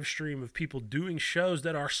 constantly live stream of people doing shows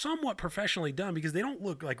that are somewhat professionally done, because they don't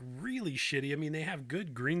look like really shitty. I mean, they have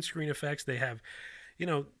good green screen effects. They have,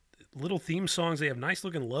 little theme songs. They have nice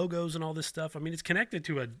looking logos and all this stuff. I mean, it's connected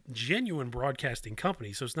to a genuine broadcasting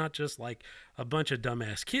company. So it's not just like a bunch of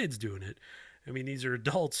dumbass kids doing it. I mean, these are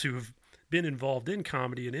adults who've been involved in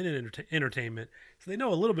comedy and in entertainment. So they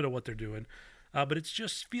know a little bit of what they're doing. But it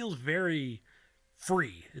just feels very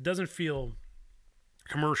free. It doesn't feel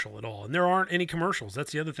commercial at all. And there aren't any commercials.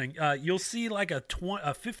 That's the other thing. You'll see like a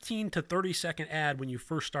 15 to 30 second ad when you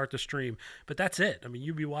first start the stream, but that's it. I mean,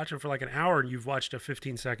 you'll be watching for like an hour and you've watched a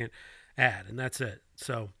 15-second ad, and that's it.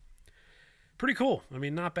 So pretty cool. I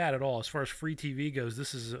mean, not bad at all. As far as free TV goes,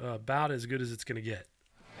 this is about as good as it's going to get.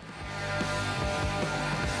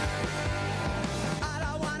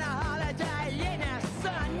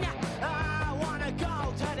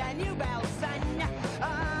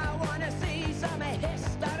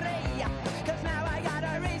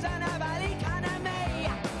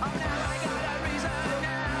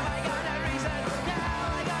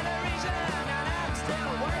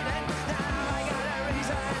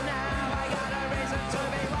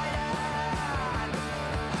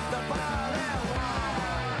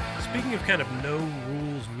 Speaking of kind of no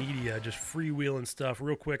rules media, just freewheeling stuff,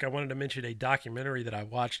 real quick, I wanted to mention a documentary that I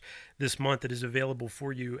watched this month that is available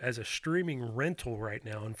for you as a streaming rental right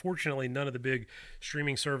now. Unfortunately, none of the big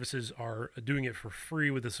streaming services are doing it for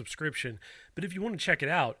free with a subscription. But if you want to check it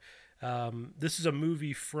out, this is a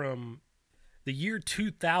movie from the year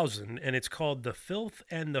 2000, and it's called The Filth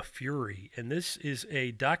and the Fury. And this is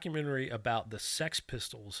a documentary about the Sex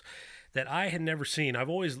Pistols that I had never seen. I've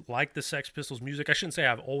always liked the Sex Pistols music. I shouldn't say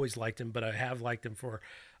I've always liked them, but I have liked them for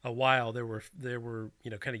a while. There were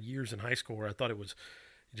kind of years in high school where I thought it was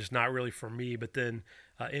just not really for me. But then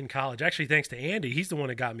in college, actually thanks to Andy, he's the one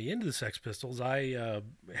that got me into the Sex Pistols. I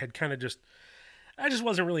had kind of I just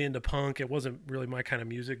wasn't really into punk. It wasn't really my kind of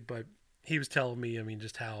music, but he was telling me, I mean,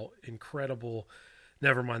 just how incredible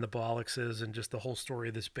Nevermind the Bollocks is, and just the whole story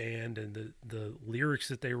of this band and the lyrics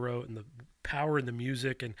that they wrote and the power in the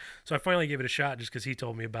music. And so I finally gave it a shot just because he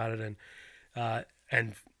told me about it.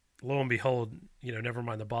 And lo and behold,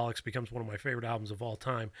 Nevermind the Bollocks becomes one of my favorite albums of all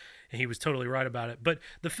time. And he was totally right about it. But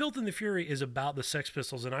The Filth and the Fury is about the Sex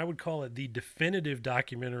Pistols, and I would call it the definitive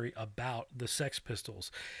documentary about the Sex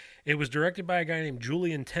Pistols. It was directed by a guy named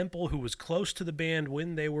Julian Temple, who was close to the band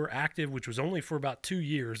when they were active, which was only for about 2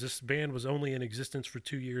 years. This band was only in existence for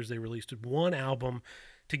 2 years. They released one album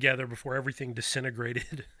together before everything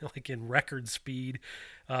disintegrated like in record speed.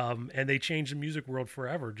 And they changed the music world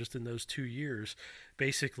forever just in those 2 years,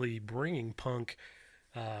 basically bringing punk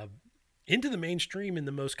into the mainstream in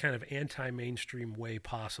the most kind of anti-mainstream way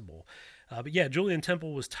possible. But yeah, Julian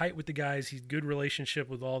Temple was tight with the guys. He's good relationship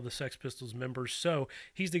with all the Sex Pistols members. So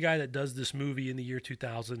he's the guy that does this movie in the year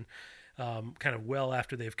 2000, kind of well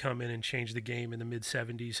after they've come in and changed the game in the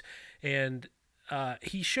mid-70s. And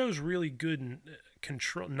he shows really good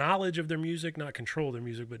knowledge of their music, not control of their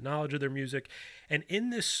music, but knowledge of their music. And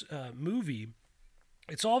in this movie,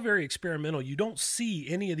 it's all very experimental. You don't see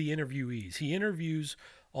any of the interviewees. He interviews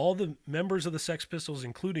all the members of the Sex Pistols,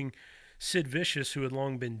 including Sid Vicious, who had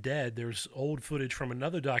long been dead. There's old footage from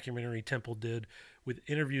another documentary Temple did with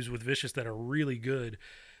interviews with Vicious that are really good.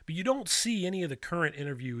 But you don't see any of the current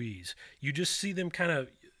interviewees. You just see them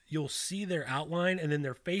you'll see their outline, and then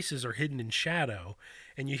their faces are hidden in shadow,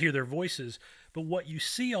 and you hear their voices. But what you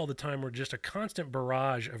see all the time are just a constant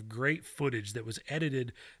barrage of great footage that was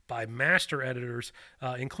edited by master editors,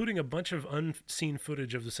 including a bunch of unseen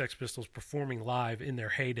footage of the Sex Pistols performing live in their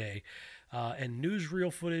heyday, and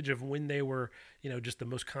newsreel footage of when they were, just the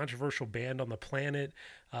most controversial band on the planet,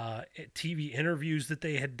 TV interviews that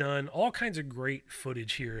they had done, all kinds of great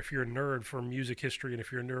footage here. If you're a nerd for music history, and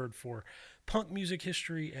if you're a nerd for punk music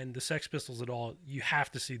history and the Sex Pistols at all, you have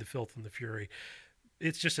to see The Filth and the Fury.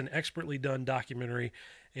 It's just an expertly done documentary,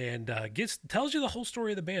 and tells you the whole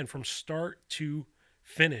story of the band from start to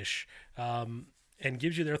finish, and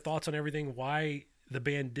gives you their thoughts on everything, why the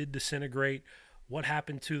band did disintegrate, what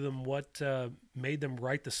happened to them, what made them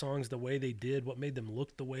write the songs the way they did, what made them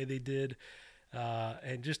look the way they did,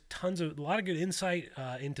 and just a lot of good insight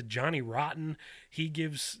into Johnny Rotten. He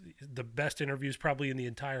gives the best interviews probably in the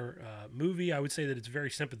entire movie. I would say that it's very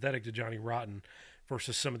sympathetic to Johnny Rotten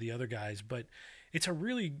versus some of the other guys, but it's a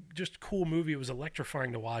really just cool movie. It was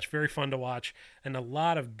electrifying to watch, very fun to watch, and a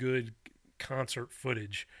lot of good concert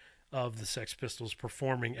footage of the Sex Pistols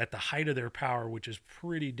performing at the height of their power, which is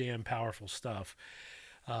pretty damn powerful stuff.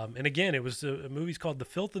 And again, it was a movie's called The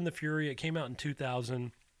Filth and the Fury. It came out in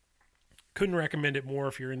 2000. Couldn't recommend it more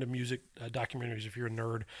if you're into music documentaries, if you're a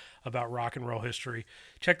nerd about rock and roll history.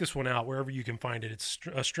 Check this one out wherever you can find it. It's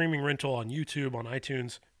a streaming rental on YouTube, on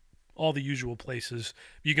iTunes, all the usual places.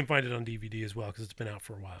 You can find it on DVD as well because it's been out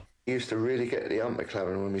for a while. He used to really get the ump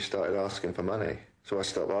McLaren when we started asking for money, so I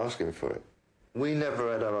stopped asking for it. We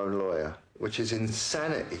never had our own lawyer, which is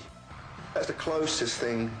insanity. That's the closest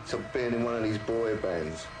thing to being in one of these boy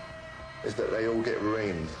bands, is that they all get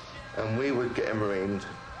reamed, and we would get them reamed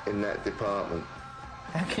in that department.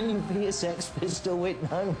 How can you be a Sex Pistol with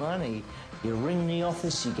no money? You ring the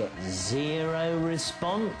office, you get zero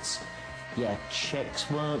response. Your checks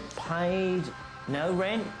weren't paid, no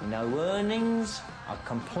rent, no earnings, a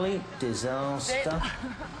complete disaster.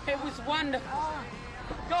 It was wonderful.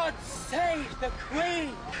 God save the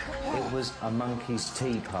Queen! It was a monkey's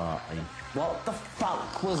tea party. What the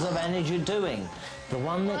fuck was the manager doing? The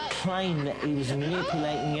one that claimed that he was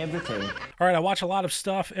manipulating everything. All right, I watch a lot of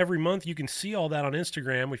stuff every month. You can see all that on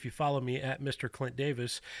Instagram if you follow me at Mr. Clint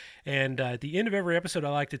Davis. And at the end of every episode, I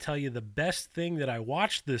like to tell you the best thing that I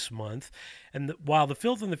watched this month. And while The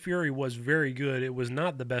Filth and the Fury was very good, it was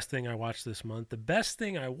not the best thing I watched this month. The best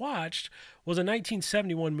thing I watched was a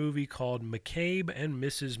 1971 movie called McCabe and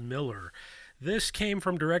Mrs. Miller. This came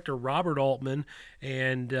from director Robert Altman,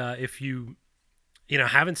 and if you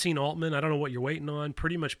haven't seen Altman, I don't know what you're waiting on.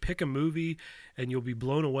 Pretty much pick a movie, and you'll be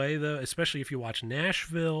blown away, though, especially if you watch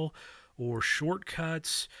Nashville or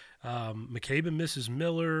Shortcuts, McCabe and Mrs.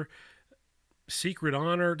 Miller, Secret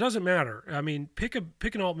Honor. Doesn't matter. I mean, pick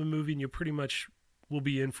an Altman movie, and you pretty much will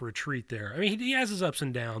be in for a treat there. I mean, he has his ups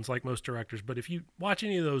and downs like most directors, but if you watch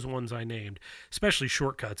any of those ones I named, especially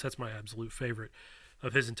Shortcuts, that's my absolute favorite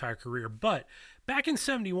of his entire career. But back in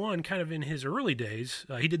 71, kind of in his early days,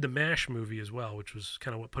 he did the MASH movie as well, which was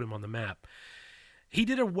kind of what put him on the map. He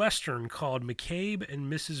did a Western called McCabe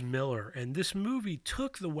and Mrs. Miller, and this movie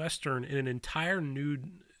took the Western in an entire new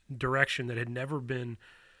direction that had never been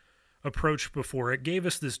approached before. It gave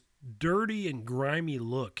us this dirty and grimy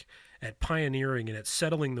look at pioneering and at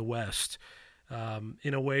settling the West,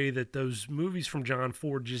 in a way that those movies from John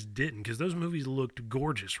Ford just didn't, because those movies looked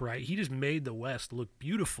gorgeous, right? He just made the West look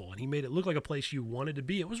beautiful, and he made it look like a place you wanted to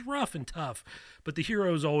be. It was rough and tough, but the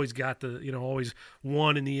heroes always got always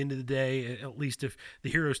won in the end of the day. At least if the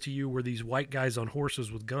heroes to you were these white guys on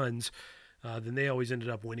horses with guns, then they always ended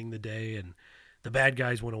up winning the day, and the bad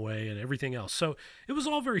guys went away and everything else. So it was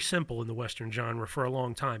all very simple in the Western genre for a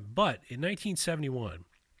long time. But in 1971,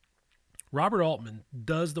 Robert Altman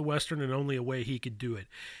does the Western in only a way he could do it.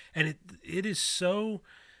 And it is so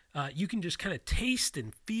you can just kind of taste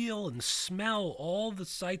and feel and smell all the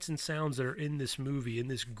sights and sounds that are in this movie, in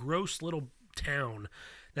this gross little town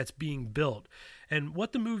that's being built. And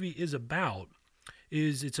what the movie is about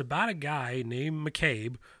is it's about a guy named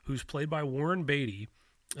McCabe, who's played by Warren Beatty,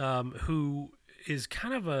 who is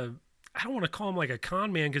kind of I don't want to call him like a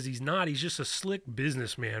con man because he's not. He's just a slick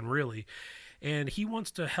businessman, really. And he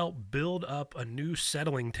wants to help build up a new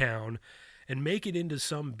settling town and make it into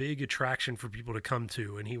some big attraction for people to come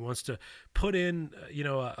to. And he wants to put in,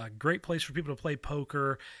 a great place for people to play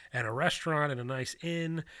poker and a restaurant and a nice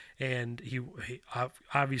inn. And he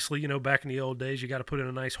obviously, back in the old days, you got to put in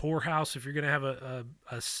a nice whorehouse if you're going to have a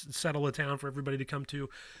settle a town for everybody to come to.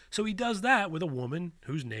 So he does that with a woman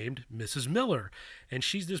who's named Mrs. Miller. And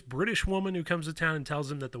she's this British woman who comes to town and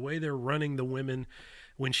tells him that the way they're running the women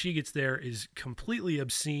when she gets there is completely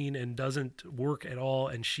obscene and doesn't work at all,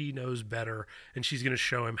 and she knows better, and she's going to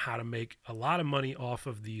show him how to make a lot of money off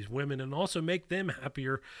of these women and also make them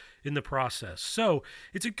happier in the process. So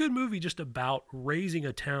it's a good movie just about raising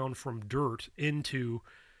a town from dirt into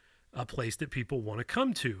a place that people want to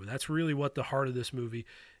come to. That's really what the heart of this movie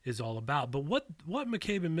is all about. But what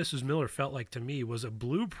McCabe and Mrs. Miller felt like to me was a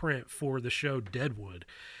blueprint for the show Deadwood.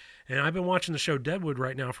 And I've been watching the show Deadwood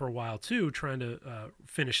right now for a while, too, trying to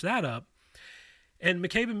finish that up. And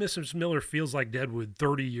McCabe and Mrs. Miller feels like Deadwood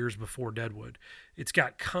 30 years before Deadwood. It's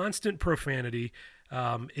got constant profanity.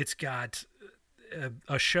 It's got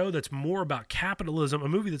a show that's more about capitalism, a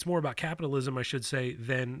movie that's more about capitalism, I should say,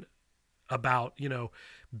 than about,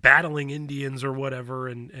 battling Indians or whatever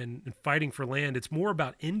and fighting for land. It's more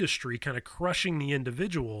about industry kind of crushing the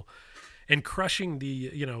individual and crushing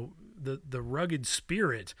the rugged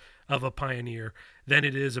spirit of a pioneer than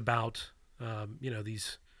it is about,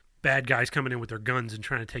 these bad guys coming in with their guns and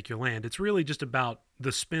trying to take your land. It's really just about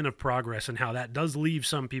the spin of progress and how that does leave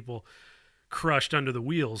some people crushed under the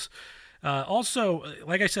wheels. Also,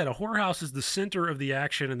 like I said, a whorehouse is the center of the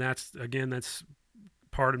action, and that's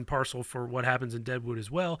part and parcel for what happens in Deadwood as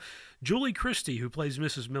well. Julie Christie, who plays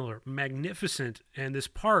Mrs. Miller, magnificent, and this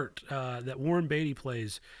part that Warren Beatty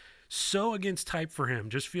plays, so against type for him,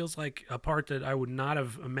 just feels like a part that I would not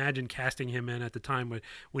have imagined casting him in at the time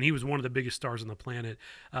when he was one of the biggest stars on the planet.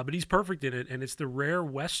 But he's perfect in it, and it's the rare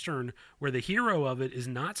Western where the hero of it is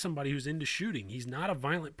not somebody who's into shooting. He's not a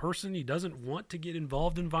violent person. He doesn't want to get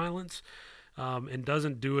involved in violence, and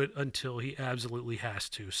doesn't do it until he absolutely has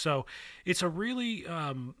to. So it's a really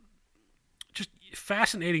just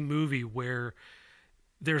fascinating movie where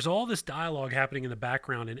there's all this dialogue happening in the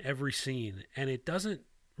background in every scene, and it doesn't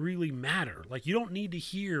really matter. Like, you don't need to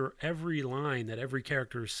hear every line that every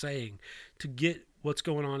character is saying to get what's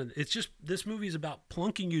going on. It's just, this movie is about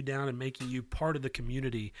plunking you down and making you part of the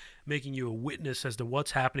community, making you a witness as to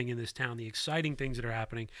what's happening in this town, the exciting things that are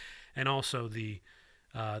happening, and also the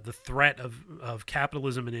threat of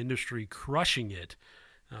capitalism and industry crushing it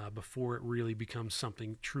before it really becomes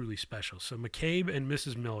something truly special. So McCabe and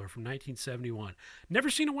Mrs. Miller from 1971. Never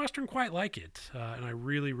seen a Western quite like it, and I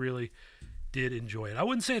really, really did enjoy it. I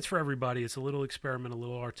wouldn't say it's for everybody. It's a little experiment, a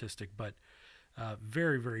little artistic, but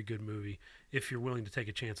very, very good movie if you're willing to take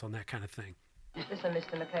a chance on that kind of thing. Listen,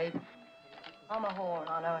 Mr. McCabe, I'm a whore and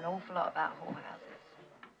I know an awful lot about whorehouses.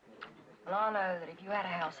 Well, I know that if you had a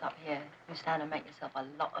house up here, you'd stand and make yourself a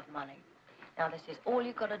lot of money. Now, this is all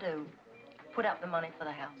you've got to do. Put up the money for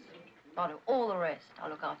the house. I'll do all the rest. I'll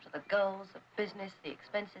look after the girls, the business, the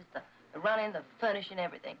expenses, the running, the furnishing,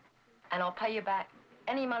 everything. And I'll pay you back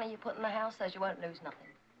any money you put in the house so you won't lose nothing.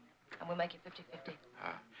 And we'll make it 50-50.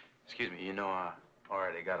 Excuse me, I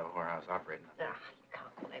already got a whorehouse operating. You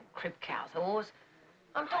can't call them crib cows, whores.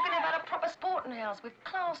 I'm talking about a proper sporting house with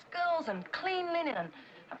class girls and clean linen and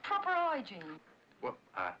proper hygiene. Well,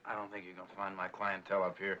 I don't think you're going to find my clientele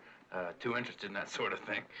up here too interested in that sort of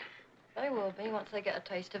thing. They will be once they get a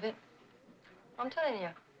taste of it. I'm telling you,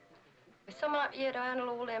 with someone up here to handle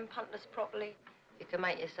all them punters properly, you can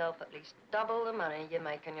make yourself at least double the money you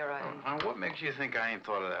make on your own. What makes you think I ain't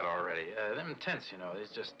thought of that already? Them tents,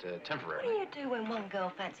 it's just temporary. What do you do when one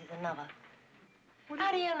girl fancies another?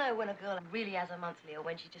 How do you know when a girl really has a monthly or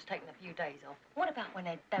when she's just taken a few days off? What about when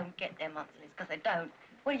they don't get their monthlies? Because they don't.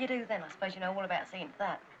 What do you do then? I suppose you know all about seeing to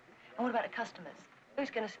that. And what about the customers? Who's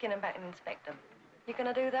going to skin them back and inspect them? You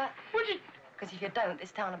going to do that? Because if you don't,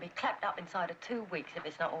 this town will be clapped up inside of 2 weeks if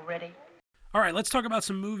it's not already. All right, let's talk about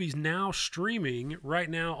some movies now streaming right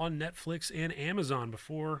now on Netflix and Amazon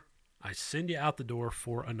before I send you out the door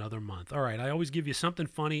for another month. All right, I always give you something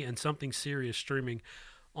funny and something serious streaming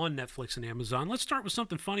on Netflix and Amazon. Let's start with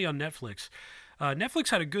something funny on Netflix. Netflix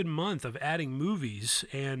had a good month of adding movies,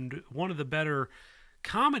 and one of the better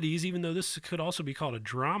comedies, even though this could also be called a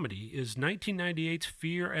dramedy, is 1998's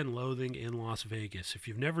Fear and Loathing in Las Vegas. If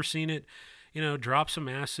you've never seen it, drop some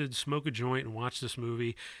acid, smoke a joint, and watch this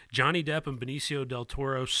movie. Johnny Depp and Benicio del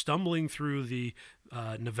Toro stumbling through the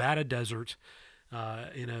Nevada desert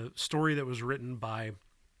in a story that was written by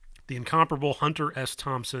the incomparable Hunter S.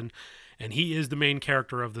 Thompson, and he is the main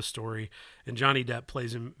character of the story, and Johnny Depp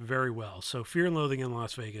plays him very well. So Fear and Loathing in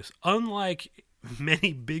Las Vegas, unlike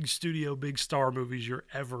many big studio, big star movies you're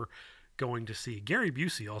ever going to see. Gary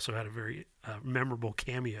Busey also had a very memorable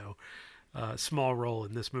cameo, small role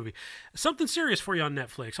in this movie. Something serious for you on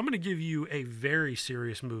Netflix. I'm going to give you a very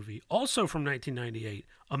serious movie, also from 1998,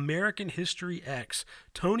 American History X.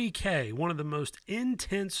 Tony Kaye, one of the most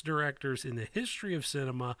intense directors in the history of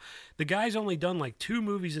cinema. The guy's only done like 2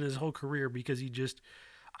 movies in his whole career because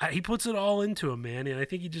he puts it all into him, man. And I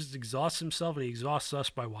think he just exhausts himself, and he exhausts us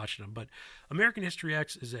by watching him. But American History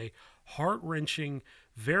X is a heart-wrenching,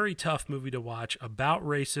 very tough movie to watch about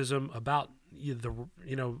racism, about the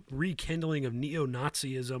rekindling of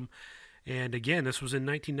neo-Nazism. And again, this was in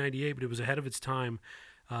 1998, but it was ahead of its time.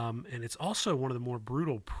 And it's also one of the more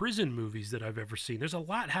brutal prison movies that I've ever seen. There's a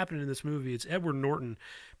lot happening in this movie. It's Edward Norton,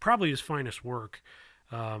 probably his finest work.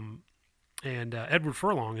 And Edward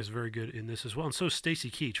Furlong is very good in this as well. And so is Stacy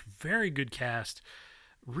Keach. Very good cast.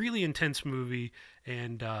 Really intense movie.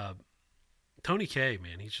 And Tony Kaye,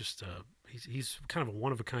 man, he's just he's kind of a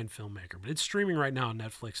one-of-a-kind filmmaker. But it's streaming right now on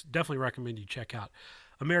Netflix. Definitely recommend you check out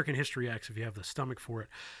American History X if you have the stomach for it.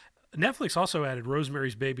 Netflix also added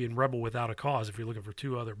Rosemary's Baby and Rebel Without a Cause if you're looking for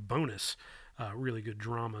 2 other bonus really good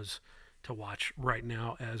dramas to watch right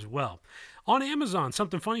now as well. On Amazon,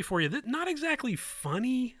 something funny for you. Not exactly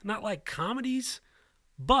funny, not like comedies,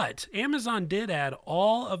 but Amazon did add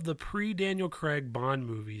all of the pre-Daniel Craig Bond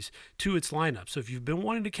movies to its lineup. So if you've been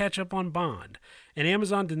wanting to catch up on Bond, and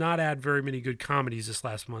Amazon did not add very many good comedies this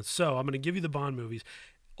last month, so I'm going to give you the Bond movies,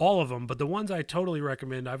 all of them, but the ones I totally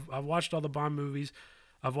recommend. I've watched all the Bond movies.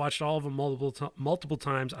 I've watched all of them multiple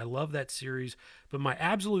times. I love that series. But my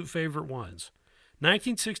absolute favorite ones,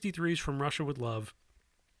 1963's From Russia with Love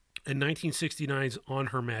and 1969's On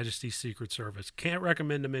Her Majesty's Secret Service. Can't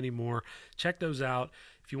recommend them anymore. Check those out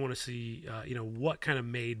if you want to see what kind of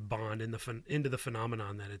made Bond into the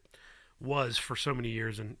phenomenon that it was for so many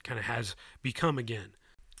years and kind of has become again.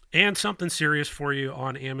 And something serious for you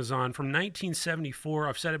on Amazon from 1974.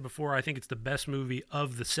 I've said it before. I think it's the best movie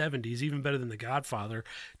of the 70s, even better than The Godfather.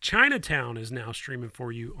 Chinatown is now streaming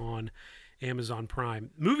for you on Amazon Prime.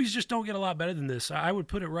 Movies just don't get a lot better than this. I would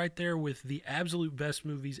put it right there with the absolute best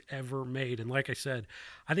movies ever made. And like I said,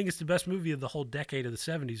 I think it's the best movie of the whole decade of the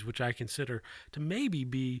 70s, which I consider to maybe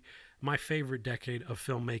be my favorite decade of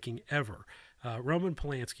filmmaking ever. Roman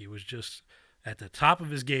Polanski was just at the top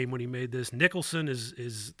of his game when he made this. Nicholson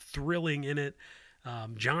is thrilling in it.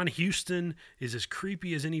 John Huston is as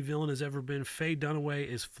creepy as any villain has ever been. Faye Dunaway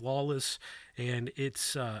is flawless, and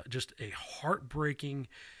it's just a heartbreaking,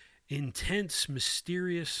 intense,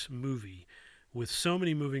 mysterious movie with so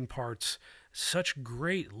many moving parts, such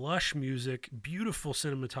great, lush music, beautiful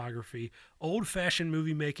cinematography, old-fashioned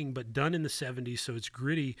movie making, but done in the 70s, so it's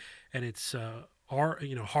gritty and it's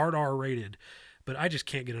hard R-rated. But I just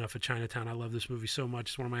can't get enough of Chinatown. I love this movie so much.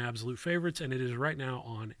 It's one of my absolute favorites, and it is right now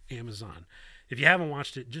on Amazon. If you haven't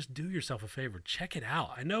watched it, just do yourself a favor. Check it out.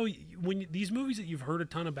 I know when these movies that you've heard a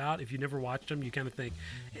ton about, if you never watched them, you kind of think,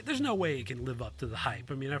 hey, there's no way it can live up to the hype.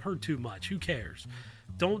 I mean, I've heard too much. Who cares?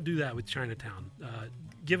 Don't do that with Chinatown.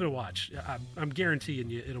 Give it a watch. I'm guaranteeing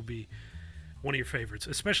you it'll be one of your favorites,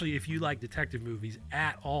 especially if you like detective movies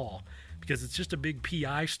at all, because it's just a big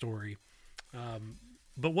PI story.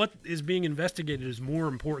 But what is being investigated is more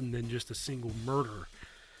important than just a single murder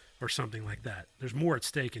or something like that. There's more at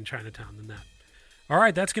stake in Chinatown than that. All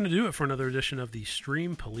right, that's going to do it for another edition of the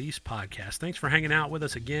Stream Police Podcast. Thanks for hanging out with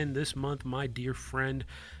us again this month, my dear friend.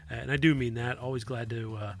 And I do mean that. Always glad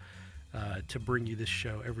to bring you this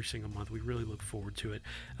show every single month. We really look forward to it.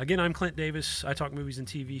 Again, I'm Clint Davis. I talk movies and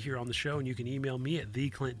TV here on the show, and you can email me at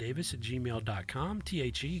theclintdavis@gmail.com,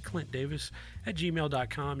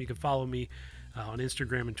 THEClintdavis@gmail.com. You can follow me on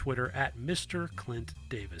Instagram and Twitter at Mr. Clint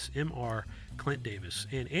Davis, Mr. Clint Davis.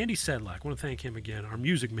 And Andy Sedlak, I want to thank him again, our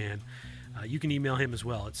music man. You can email him as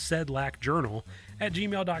well at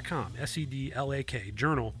sedlakjournal@gmail.com, SEDLAK,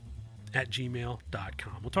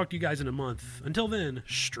 journal@gmail.com. We'll talk to you guys in a month. Until then,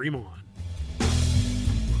 stream on.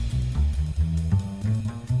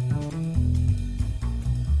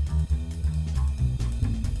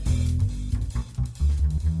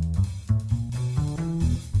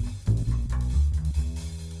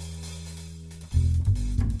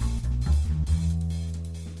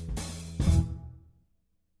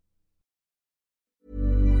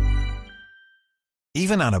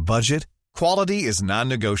 Even on a budget, quality is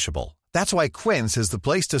non-negotiable. That's why Quince is the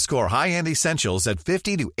place to score high-end essentials at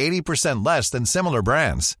 50 to 80% less than similar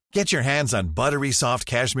brands. Get your hands on buttery soft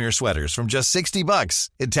cashmere sweaters from just $60,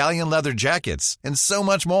 Italian leather jackets, and so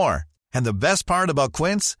much more. And the best part about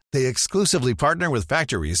Quince, they exclusively partner with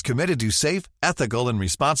factories committed to safe, ethical, and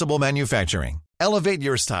responsible manufacturing. Elevate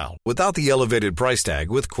your style without the elevated price tag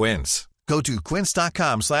with Quince. Go to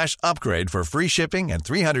quince.com/upgrade for free shipping and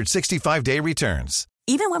 365-day returns.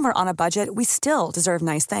 Even when we're on a budget, we still deserve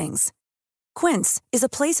nice things. Quince is a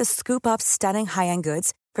place to scoop up stunning high-end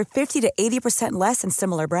goods for 50 to 80% less than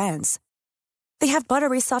similar brands. They have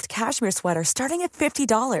buttery soft cashmere sweaters starting at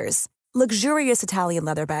 $50, luxurious Italian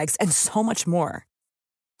leather bags, and so much more.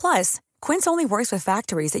 Plus, Quince only works with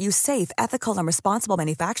factories that use safe, ethical, and responsible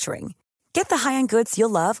manufacturing. Get the high-end goods you'll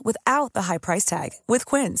love without the high price tag with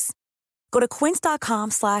Quince. Go to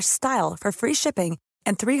quince.com/style for free shipping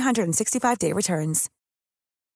and 365-day returns.